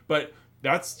standards. But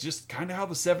that's just kind of how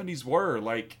the 70s were.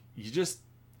 Like, you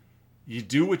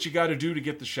do what you got to do to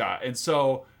get the shot. And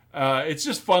so it's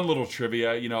just fun little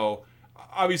trivia.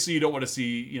 Obviously you don't want to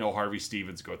see, Harvey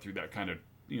Stevens go through that kind of,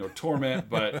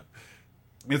 torment, but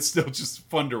It's still just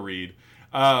fun to read.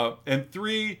 And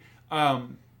 3,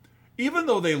 even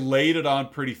though they laid it on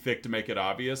pretty thick to make it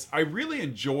obvious, I really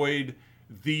enjoyed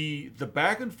the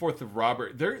back and forth of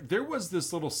Robert. There was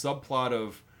this little subplot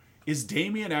of, is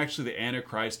Damien actually the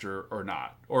Antichrist or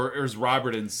not? Or is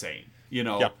Robert insane? You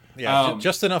know? Yeah,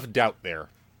 just enough doubt there.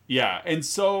 Yeah, and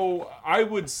so I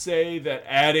would say that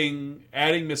adding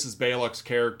Mrs. Baylock's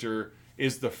character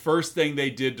is the first thing they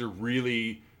did to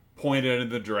really point it in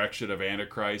the direction of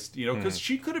Antichrist, you know, because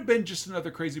she could have been just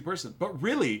another crazy person. But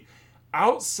really,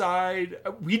 outside,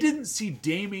 we didn't see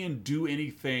Damien do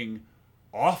anything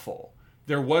awful.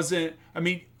 There wasn't, I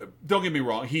mean, don't get me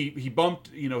wrong, he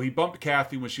bumped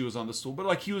Kathy when she was on the stool,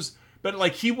 but he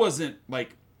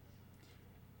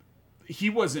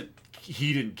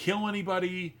didn't kill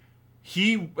anybody.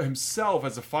 He himself,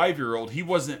 as a 5-year-old, he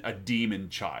wasn't a demon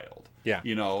child. Yeah.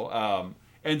 You know,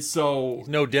 and so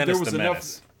no Dennis there was the enough,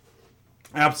 Menace.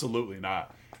 Absolutely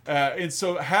not. And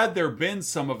so had there been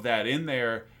some of that in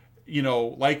there, you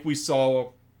know, like we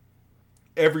saw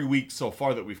every week so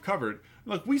far that we've covered,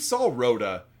 look, we saw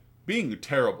Rhoda being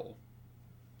terrible.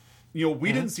 You know,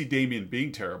 we didn't see Damien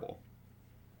being terrible.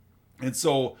 And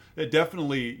so it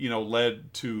definitely, you know,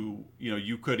 led to, you know,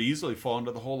 you could easily fall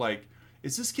into the whole, like,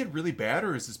 is this kid really bad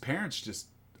or is his parents just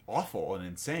awful and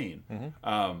insane?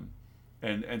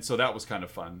 And so that was kind of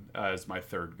fun as my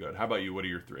third good. How about you? What are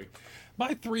your 3?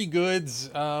 My 3 goods,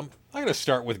 I'm going to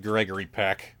start with Gregory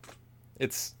Peck.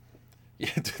 It's,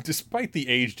 despite the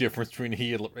age difference between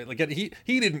he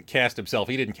didn't cast himself,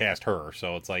 he didn't cast her,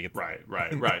 so it's like...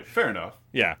 Right. Fair enough.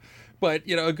 Yeah. But,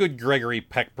 you know, a good Gregory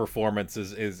Peck performance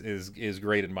is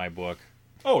great in my book.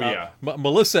 Oh, yeah.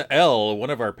 Melissa L.,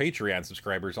 one of our Patreon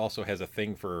subscribers, also has a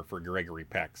thing for Gregory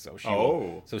Peck. So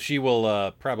she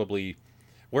will probably,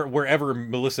 wherever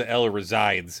Melissa L.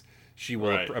 resides, she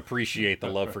will appreciate the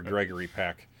love for Gregory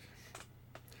Peck.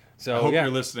 So I hope you're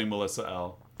listening, Melissa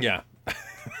L. Yeah.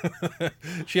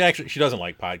 She doesn't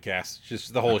like podcasts.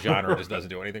 Just the whole genre just doesn't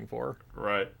do anything for her.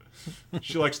 Right.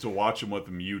 She likes to watch them with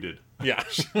them muted. Yeah.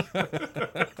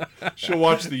 She'll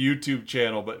watch the YouTube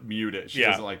channel but mute it. She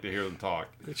doesn't like to hear them talk.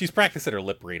 She's practicing her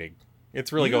lip reading.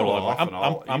 It's really going along.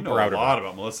 I'm proud of her. A lot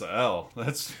about Melissa L.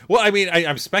 That's well. I mean,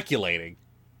 I'm speculating.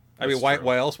 I mean,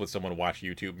 why else would someone watch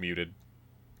YouTube muted?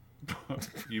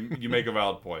 you make a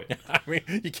valid point. I mean,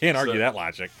 you can't argue that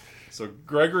logic. So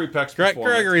Gregory Peck's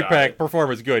performance. Gregory Peck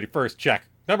performance good. First check.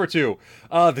 Number 2,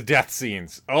 the death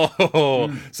scenes.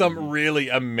 Oh, some really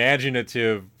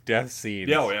imaginative death scenes.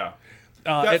 Yeah, oh yeah.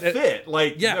 That fit,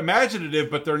 like, imaginative,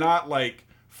 but they're not like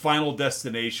Final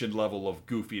Destination level of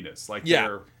goofiness. Like,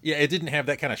 it didn't have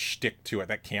that kind of shtick to it,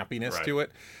 that campiness to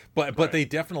it. But they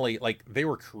definitely, like, they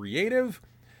were creative,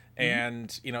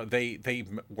 and you know they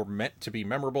were meant to be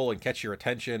memorable and catch your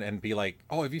attention and be like,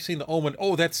 oh, have you seen The Omen?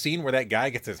 Oh, that scene where that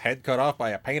guy gets his head cut off by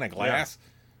a pane of glass. Yeah.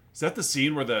 Is that the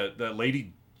scene where the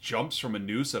lady jumps from a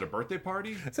noose at a birthday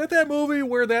party? Is that movie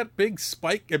where that big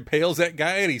spike impales that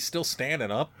guy and he's still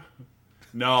standing up?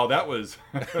 No, that was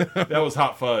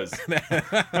Hot Fuzz.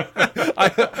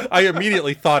 I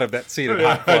immediately thought of that scene in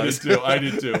Hot Fuzz. I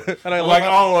did too. And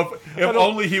if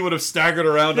only he would have staggered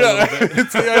around a little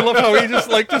bit. I love how he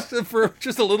for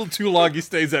a little too long he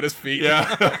stays at his feet.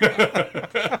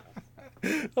 Yeah.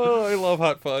 Oh, I love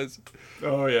Hot Fuzz.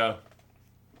 Oh yeah.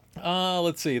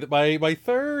 Let's see. My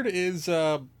third is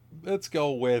let's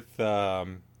go with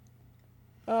the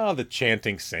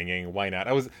chanting, singing. Why not?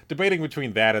 I was debating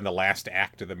between that and the last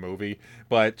act of the movie,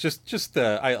 but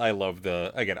I love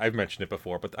again, I've mentioned it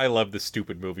before, but I love the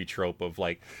stupid movie trope of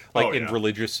like in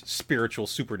religious, spiritual,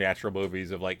 supernatural movies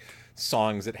of like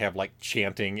songs that have like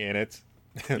chanting in it.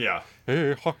 Yeah.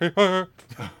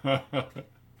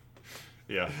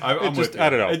 Yeah, I'm with you. I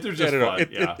don't know. They're just fun.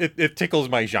 It tickles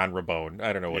my genre bone.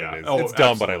 I don't know what it is. Oh, it's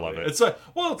dumb, absolutely. But I love it. It's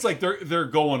like they're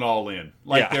going all in.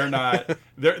 Like they're not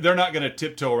going to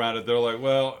tiptoe around it. They're like,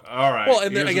 well, all right. Well,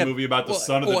 and here's a movie about the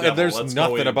son of the devil. And there's Let's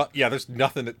nothing go in. there's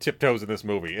nothing that tiptoes in this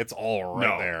movie. It's all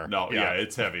there. No,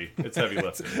 it's heavy. It's heavy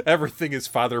lifting. Everything is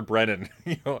Father Brennan,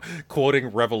 quoting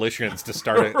Revelations to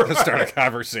start a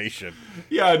conversation.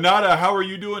 Yeah, not a how are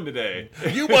you doing today?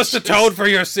 You must atone for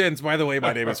your sins. By the way,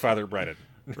 my name is Father Brennan.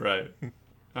 Right.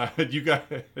 You guys,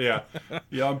 yeah,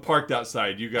 I'm parked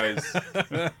outside. You guys,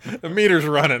 the meter's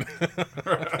running.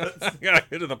 Gotta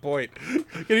get to the point.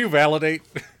 Can you validate?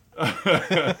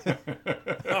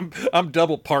 I'm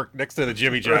double parked next to the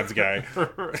Jimmy John's guy. All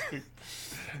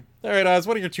right, Oz.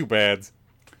 What are your 2 bads?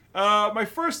 My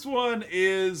first one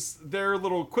is their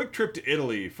little quick trip to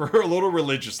Italy for a little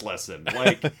religious lesson.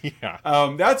 Like,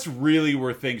 Yeah. that's really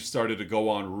where things started to go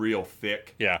on real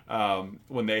thick. Yeah.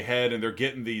 When they head and they're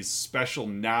getting these special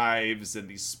knives and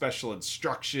these special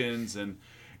instructions and,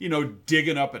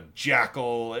 digging up a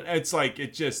jackal. It's like,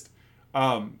 it just,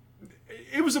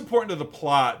 it was important to the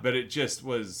plot, but it just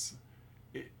was,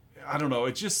 I don't know,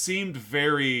 it just seemed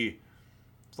very,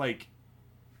 like,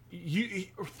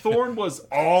 Thorne was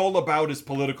all about his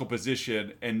political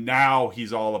position, and now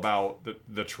he's all about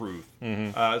the truth.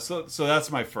 Mm-hmm. So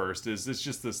that's my first. Is it's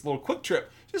just this little quick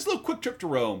trip, to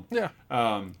Rome. Yeah.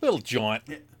 Little jaunt.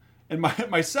 And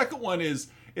my second one is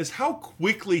how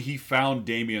quickly he found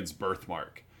Damien's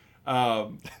birthmark.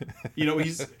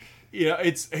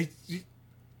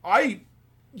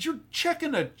 You're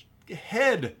checking a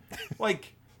head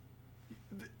like.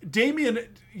 Damien,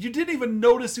 you didn't even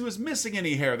notice he was missing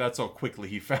any hair. That's how quickly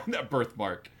he found that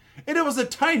birthmark. And it was a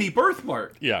tiny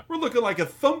birthmark. Yeah. We're looking like a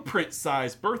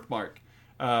thumbprint-sized birthmark.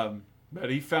 But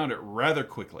he found it rather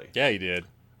quickly. Yeah, he did.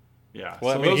 Yeah,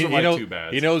 Well, so I mean, those are my two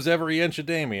bads. He knows every inch of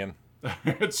Damien.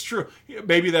 It's true.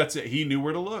 Maybe that's it. He knew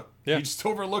where to look. Yeah. He just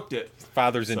overlooked it.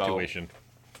 Father's So, intuition.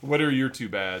 What are your two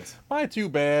bads? My two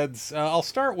bads. I'll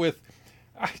start with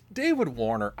David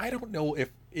Warner. I don't know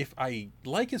if I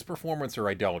like his performance or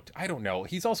I don't. I don't know.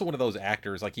 He's also one of those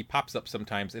actors, like he pops up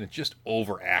sometimes and it just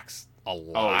overacts a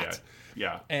lot. Oh,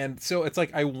 yeah. And so it's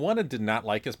like I wanted to not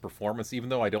like his performance, even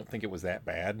though I don't think it was that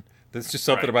bad. There's just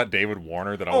something Right. about David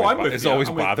Warner that I'm with has you. always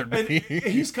I'm with- bothered and me.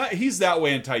 he's that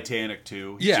way in Titanic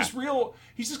too. He's Yeah. just real.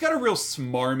 He's just got a real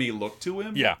smarmy look to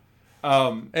him. Yeah.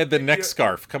 Um, And the neck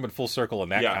scarf coming full circle in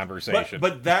that yeah. conversation.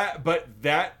 But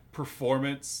that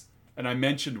performance, and I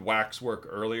mentioned Waxwork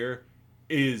earlier,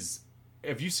 is.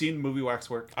 Have you seen the movie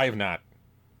Waxwork? I have not.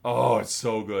 Oh, it's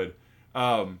so good.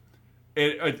 I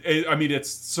mean, it's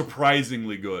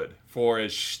surprisingly good for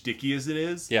as shticky as it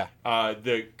is. Yeah.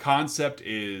 The concept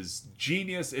is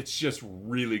genius. It's just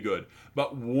really good.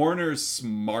 But Warner's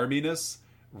smarminess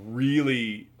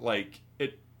really, like,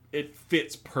 it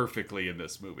fits perfectly in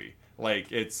this movie. Like,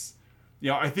 it's,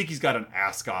 I think he's got an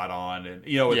ascot on, and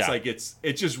it's Yeah. like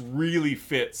it just really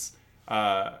fits.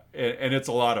 And it's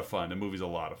a lot of fun. The movie's a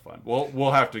lot of fun.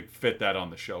 We'll have to fit that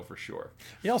on the show for sure.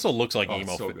 He also looks like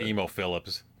it's so good. Emo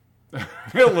Phillips. A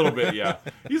little bit, yeah.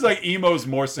 He's like Emo's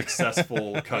more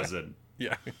successful cousin.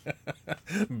 Yeah.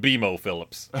 Bemo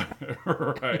Phillips.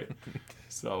 Right.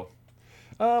 So.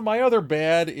 My other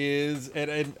bad is, and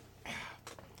I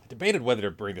debated whether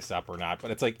to bring this up or not,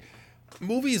 but it's like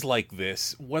movies like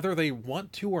this, whether they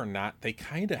want to or not, they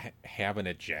kind of have an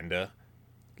agenda.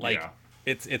 Like, Yeah.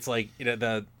 it's like,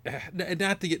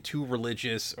 not to get too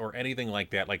religious or anything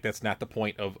like that. Like, that's not the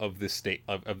point of this state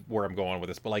of where I'm going with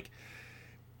this, but like,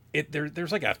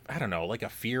 there's like I don't know, like a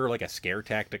fear, like a scare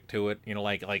tactic to it,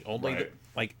 like only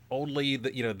Right. only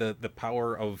the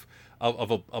power of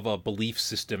a belief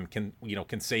system can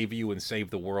save you and save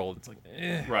the world. It's like,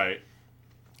 Right.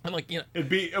 and like,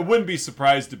 It wouldn't be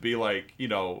surprised to be like,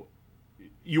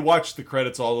 you watch the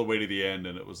credits all the way to the end,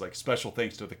 and it was like special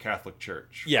thanks to the Catholic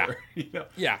Church. Yeah. For,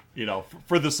 yeah,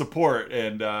 for the support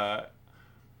and. I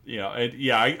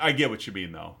get what you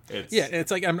mean though.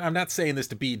 it's like I'm not saying this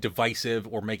to be divisive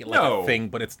or make it like No. a thing,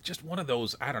 but it's just one of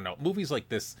those, I don't know, movies like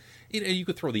this. You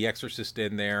could throw The Exorcist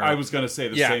in there. I was going to say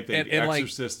the Yeah, same thing. and The like,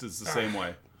 Exorcist is the same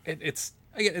way. It's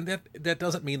again, and that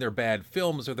doesn't mean they're bad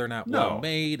films or they're not No. well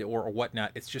made or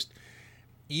whatnot. It's just,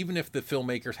 even if the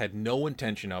filmmakers had no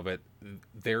intention of it,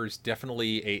 there's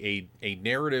definitely a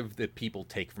narrative that people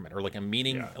take from it, or like a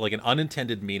meaning, Yeah. like an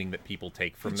unintended meaning that people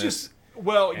take from It's this. just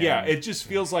yeah, And- it just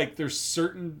feels like there's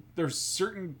certain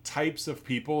types of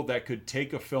people that could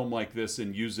take a film like this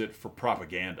and use it for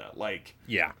propaganda. Like,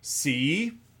 Yeah.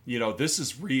 see, this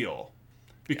is real.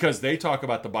 Because they talk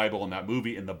about the Bible in that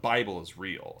movie, and the Bible is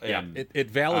real. And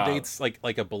It validates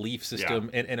like a belief system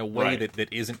in a way Right.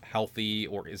 that isn't healthy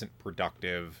or isn't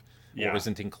productive Yeah. or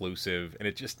isn't inclusive, and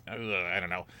it just I don't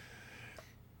know.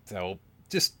 So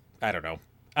just I don't know.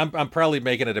 I'm probably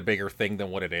making it a bigger thing than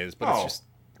what it is, but Oh. it's just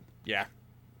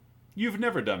you've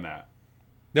never done that.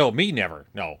 No, me never.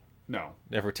 No, No.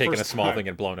 never taken First a small time. thing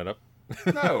and blown it up.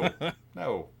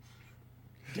 No.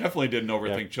 Definitely didn't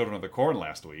overthink Children of the Corn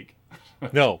last week.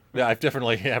 No, I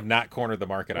definitely have not cornered the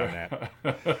market on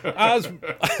that.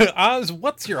 Oz,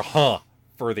 what's your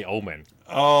for The Omen?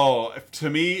 Oh, to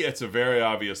me, it's a very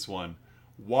obvious one.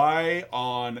 Why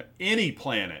on any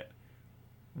planet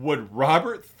would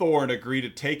Robert Thorne agree to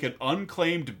take an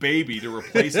unclaimed baby to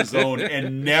replace his own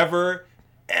and never,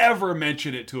 ever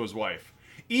mention it to his wife?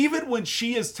 Even when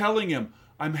she is telling him,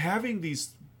 I'm having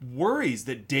these worries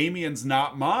that Damien's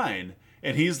not mine.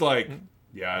 And he's like,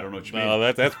 yeah, I don't know what you mean.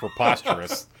 No, that's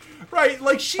preposterous. Right,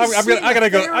 like she's I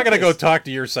gotta go talk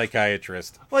to your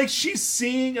psychiatrist. Like she's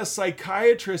seeing a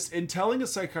psychiatrist and telling a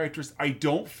psychiatrist, I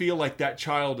don't feel like that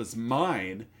child is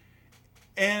mine.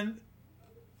 And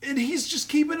he's just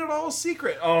keeping it all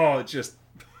secret. Oh, it just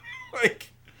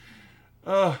like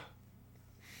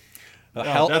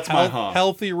that's my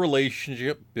healthy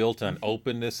relationship built on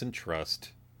openness and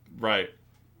trust. Right.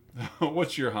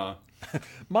 What's your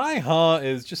My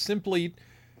is just simply,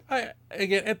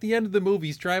 again, at the end of the movie,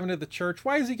 he's driving to the church.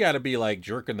 Why has he got to be like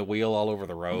jerking the wheel all over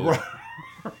the road?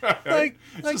 Right.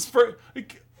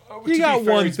 You got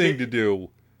one thing to do.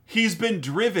 He's been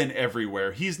driven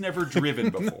everywhere. He's never driven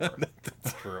before.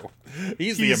 That's true.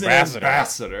 He's the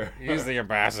ambassador. He's the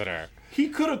ambassador. He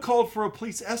could have called for a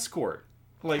police escort.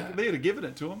 Like, they'd have given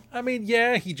it to him. I mean,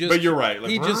 yeah, But you're right.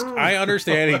 Like, I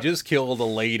understand he just killed a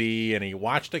lady, and he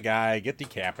watched a guy get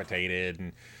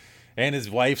decapitated, and his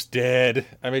wife's dead.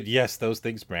 I mean, yes, those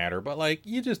things matter, but, like,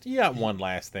 you got one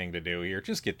last thing to do here.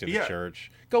 Just get to the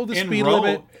church. Go the speed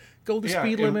limit. Go the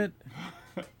speed limit.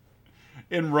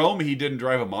 In Rome, he didn't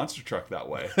drive a monster truck that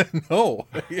way. No.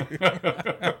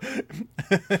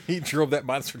 He drove that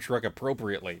monster truck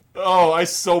appropriately. Oh, I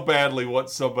so badly want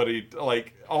somebody,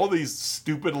 like, all these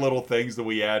stupid little things that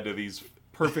we add to these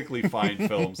perfectly fine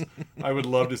films. I would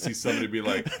love to see somebody be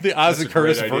like, the Oz and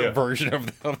Curtis version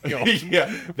of them.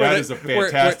 Yeah, that is a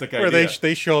fantastic idea. Where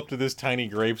they show up to this tiny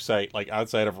gravesite, like,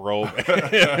 outside of Rome,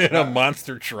 in a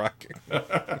monster truck.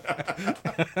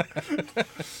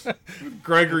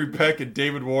 Gregory Peck and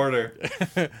David Warner.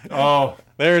 Oh.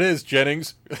 There it is,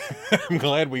 Jennings. I'm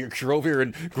glad we drove here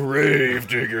in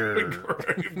Gravedigger.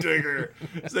 Gravedigger.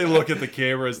 As they look at the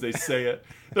camera as they say it.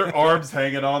 Their arms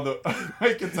hanging on the...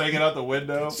 it's hanging out the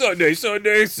window. Sunday,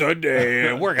 Sunday, Sunday.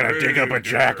 And we're going to dig up a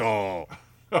jackal.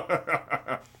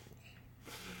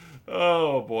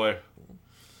 Oh, boy.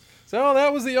 So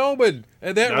that was The Omen.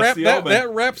 And that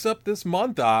wraps up this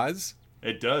month, Oz.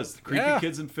 It does. The Creepy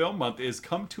Kids in Film Month is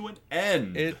come to an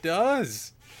end. It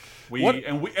does.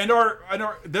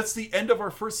 That's the end of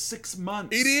our first 6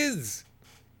 months. It is.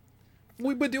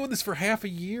 We've been doing this for half a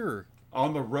year.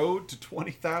 On the road to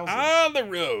 20,000. On the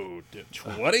road to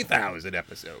 20,000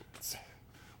 episodes.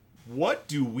 What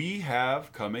do we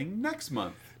have coming next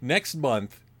month? Next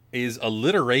month is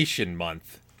Alliteration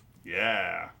Month.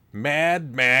 Yeah.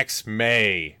 Mad Max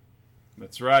May.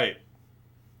 That's right.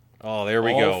 Oh, there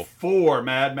we go. 4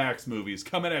 Mad Max movies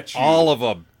coming at you. All of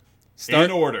them.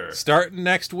 In order. Starting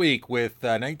next week with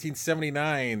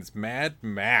 1979's Mad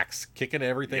Max, kicking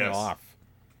everything off.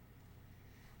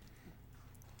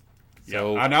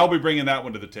 So, and I'll be bringing that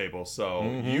one to the table. So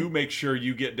you make sure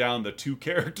you get down the 2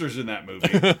 characters in that movie.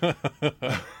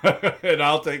 And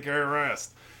I'll take care of the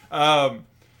rest.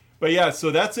 But yeah, so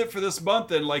that's it for this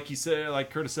month. And like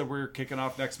Curtis said, we're kicking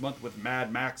off next month with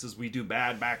Mad Max as we do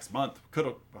Mad Max month. Could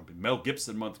have Mel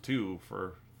Gibson month too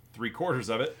for 3/4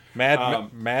 of it.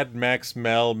 Mad Max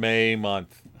Mel May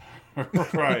month.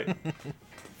 Right.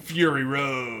 Fury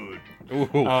Road.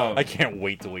 Ooh, I can't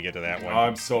wait till we get to that one.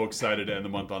 I'm so excited to end the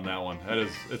month on that one.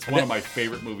 It's one of my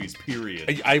favorite movies,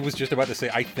 period. I was just about to say,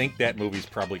 I think that movie's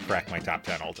probably cracked my top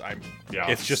 10 all time. Yeah,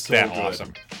 it's just so that good.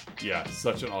 awesome. Yeah,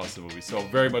 such an awesome movie. So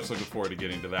very much looking forward to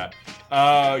getting to that.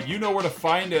 You know where to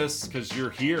find us because you're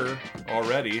here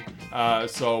already.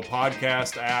 So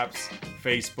podcast apps,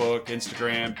 Facebook,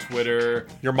 Instagram, Twitter.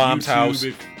 Your mom's house.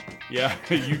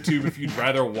 YouTube if you'd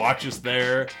rather watch us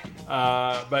there.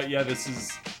 But yeah, this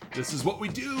is what we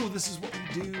do. This is what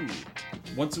we do.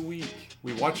 Once a week,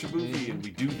 we watch a movie and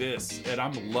we do this, and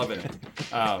I'm loving it.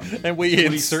 And we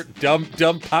insert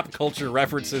dumb pop culture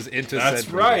references into. That's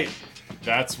right.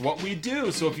 That's what we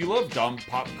do. So if you love dumb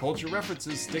pop culture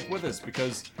references, stick with us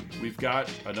because we've got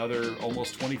another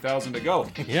almost 20,000 to go.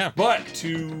 Yeah. But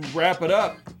to wrap it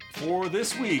up for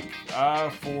this week,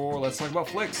 for Let's Talk About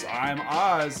Flicks, I'm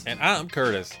Oz. And I'm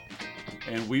Curtis.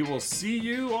 And we will see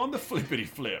you on the flippity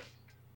flip.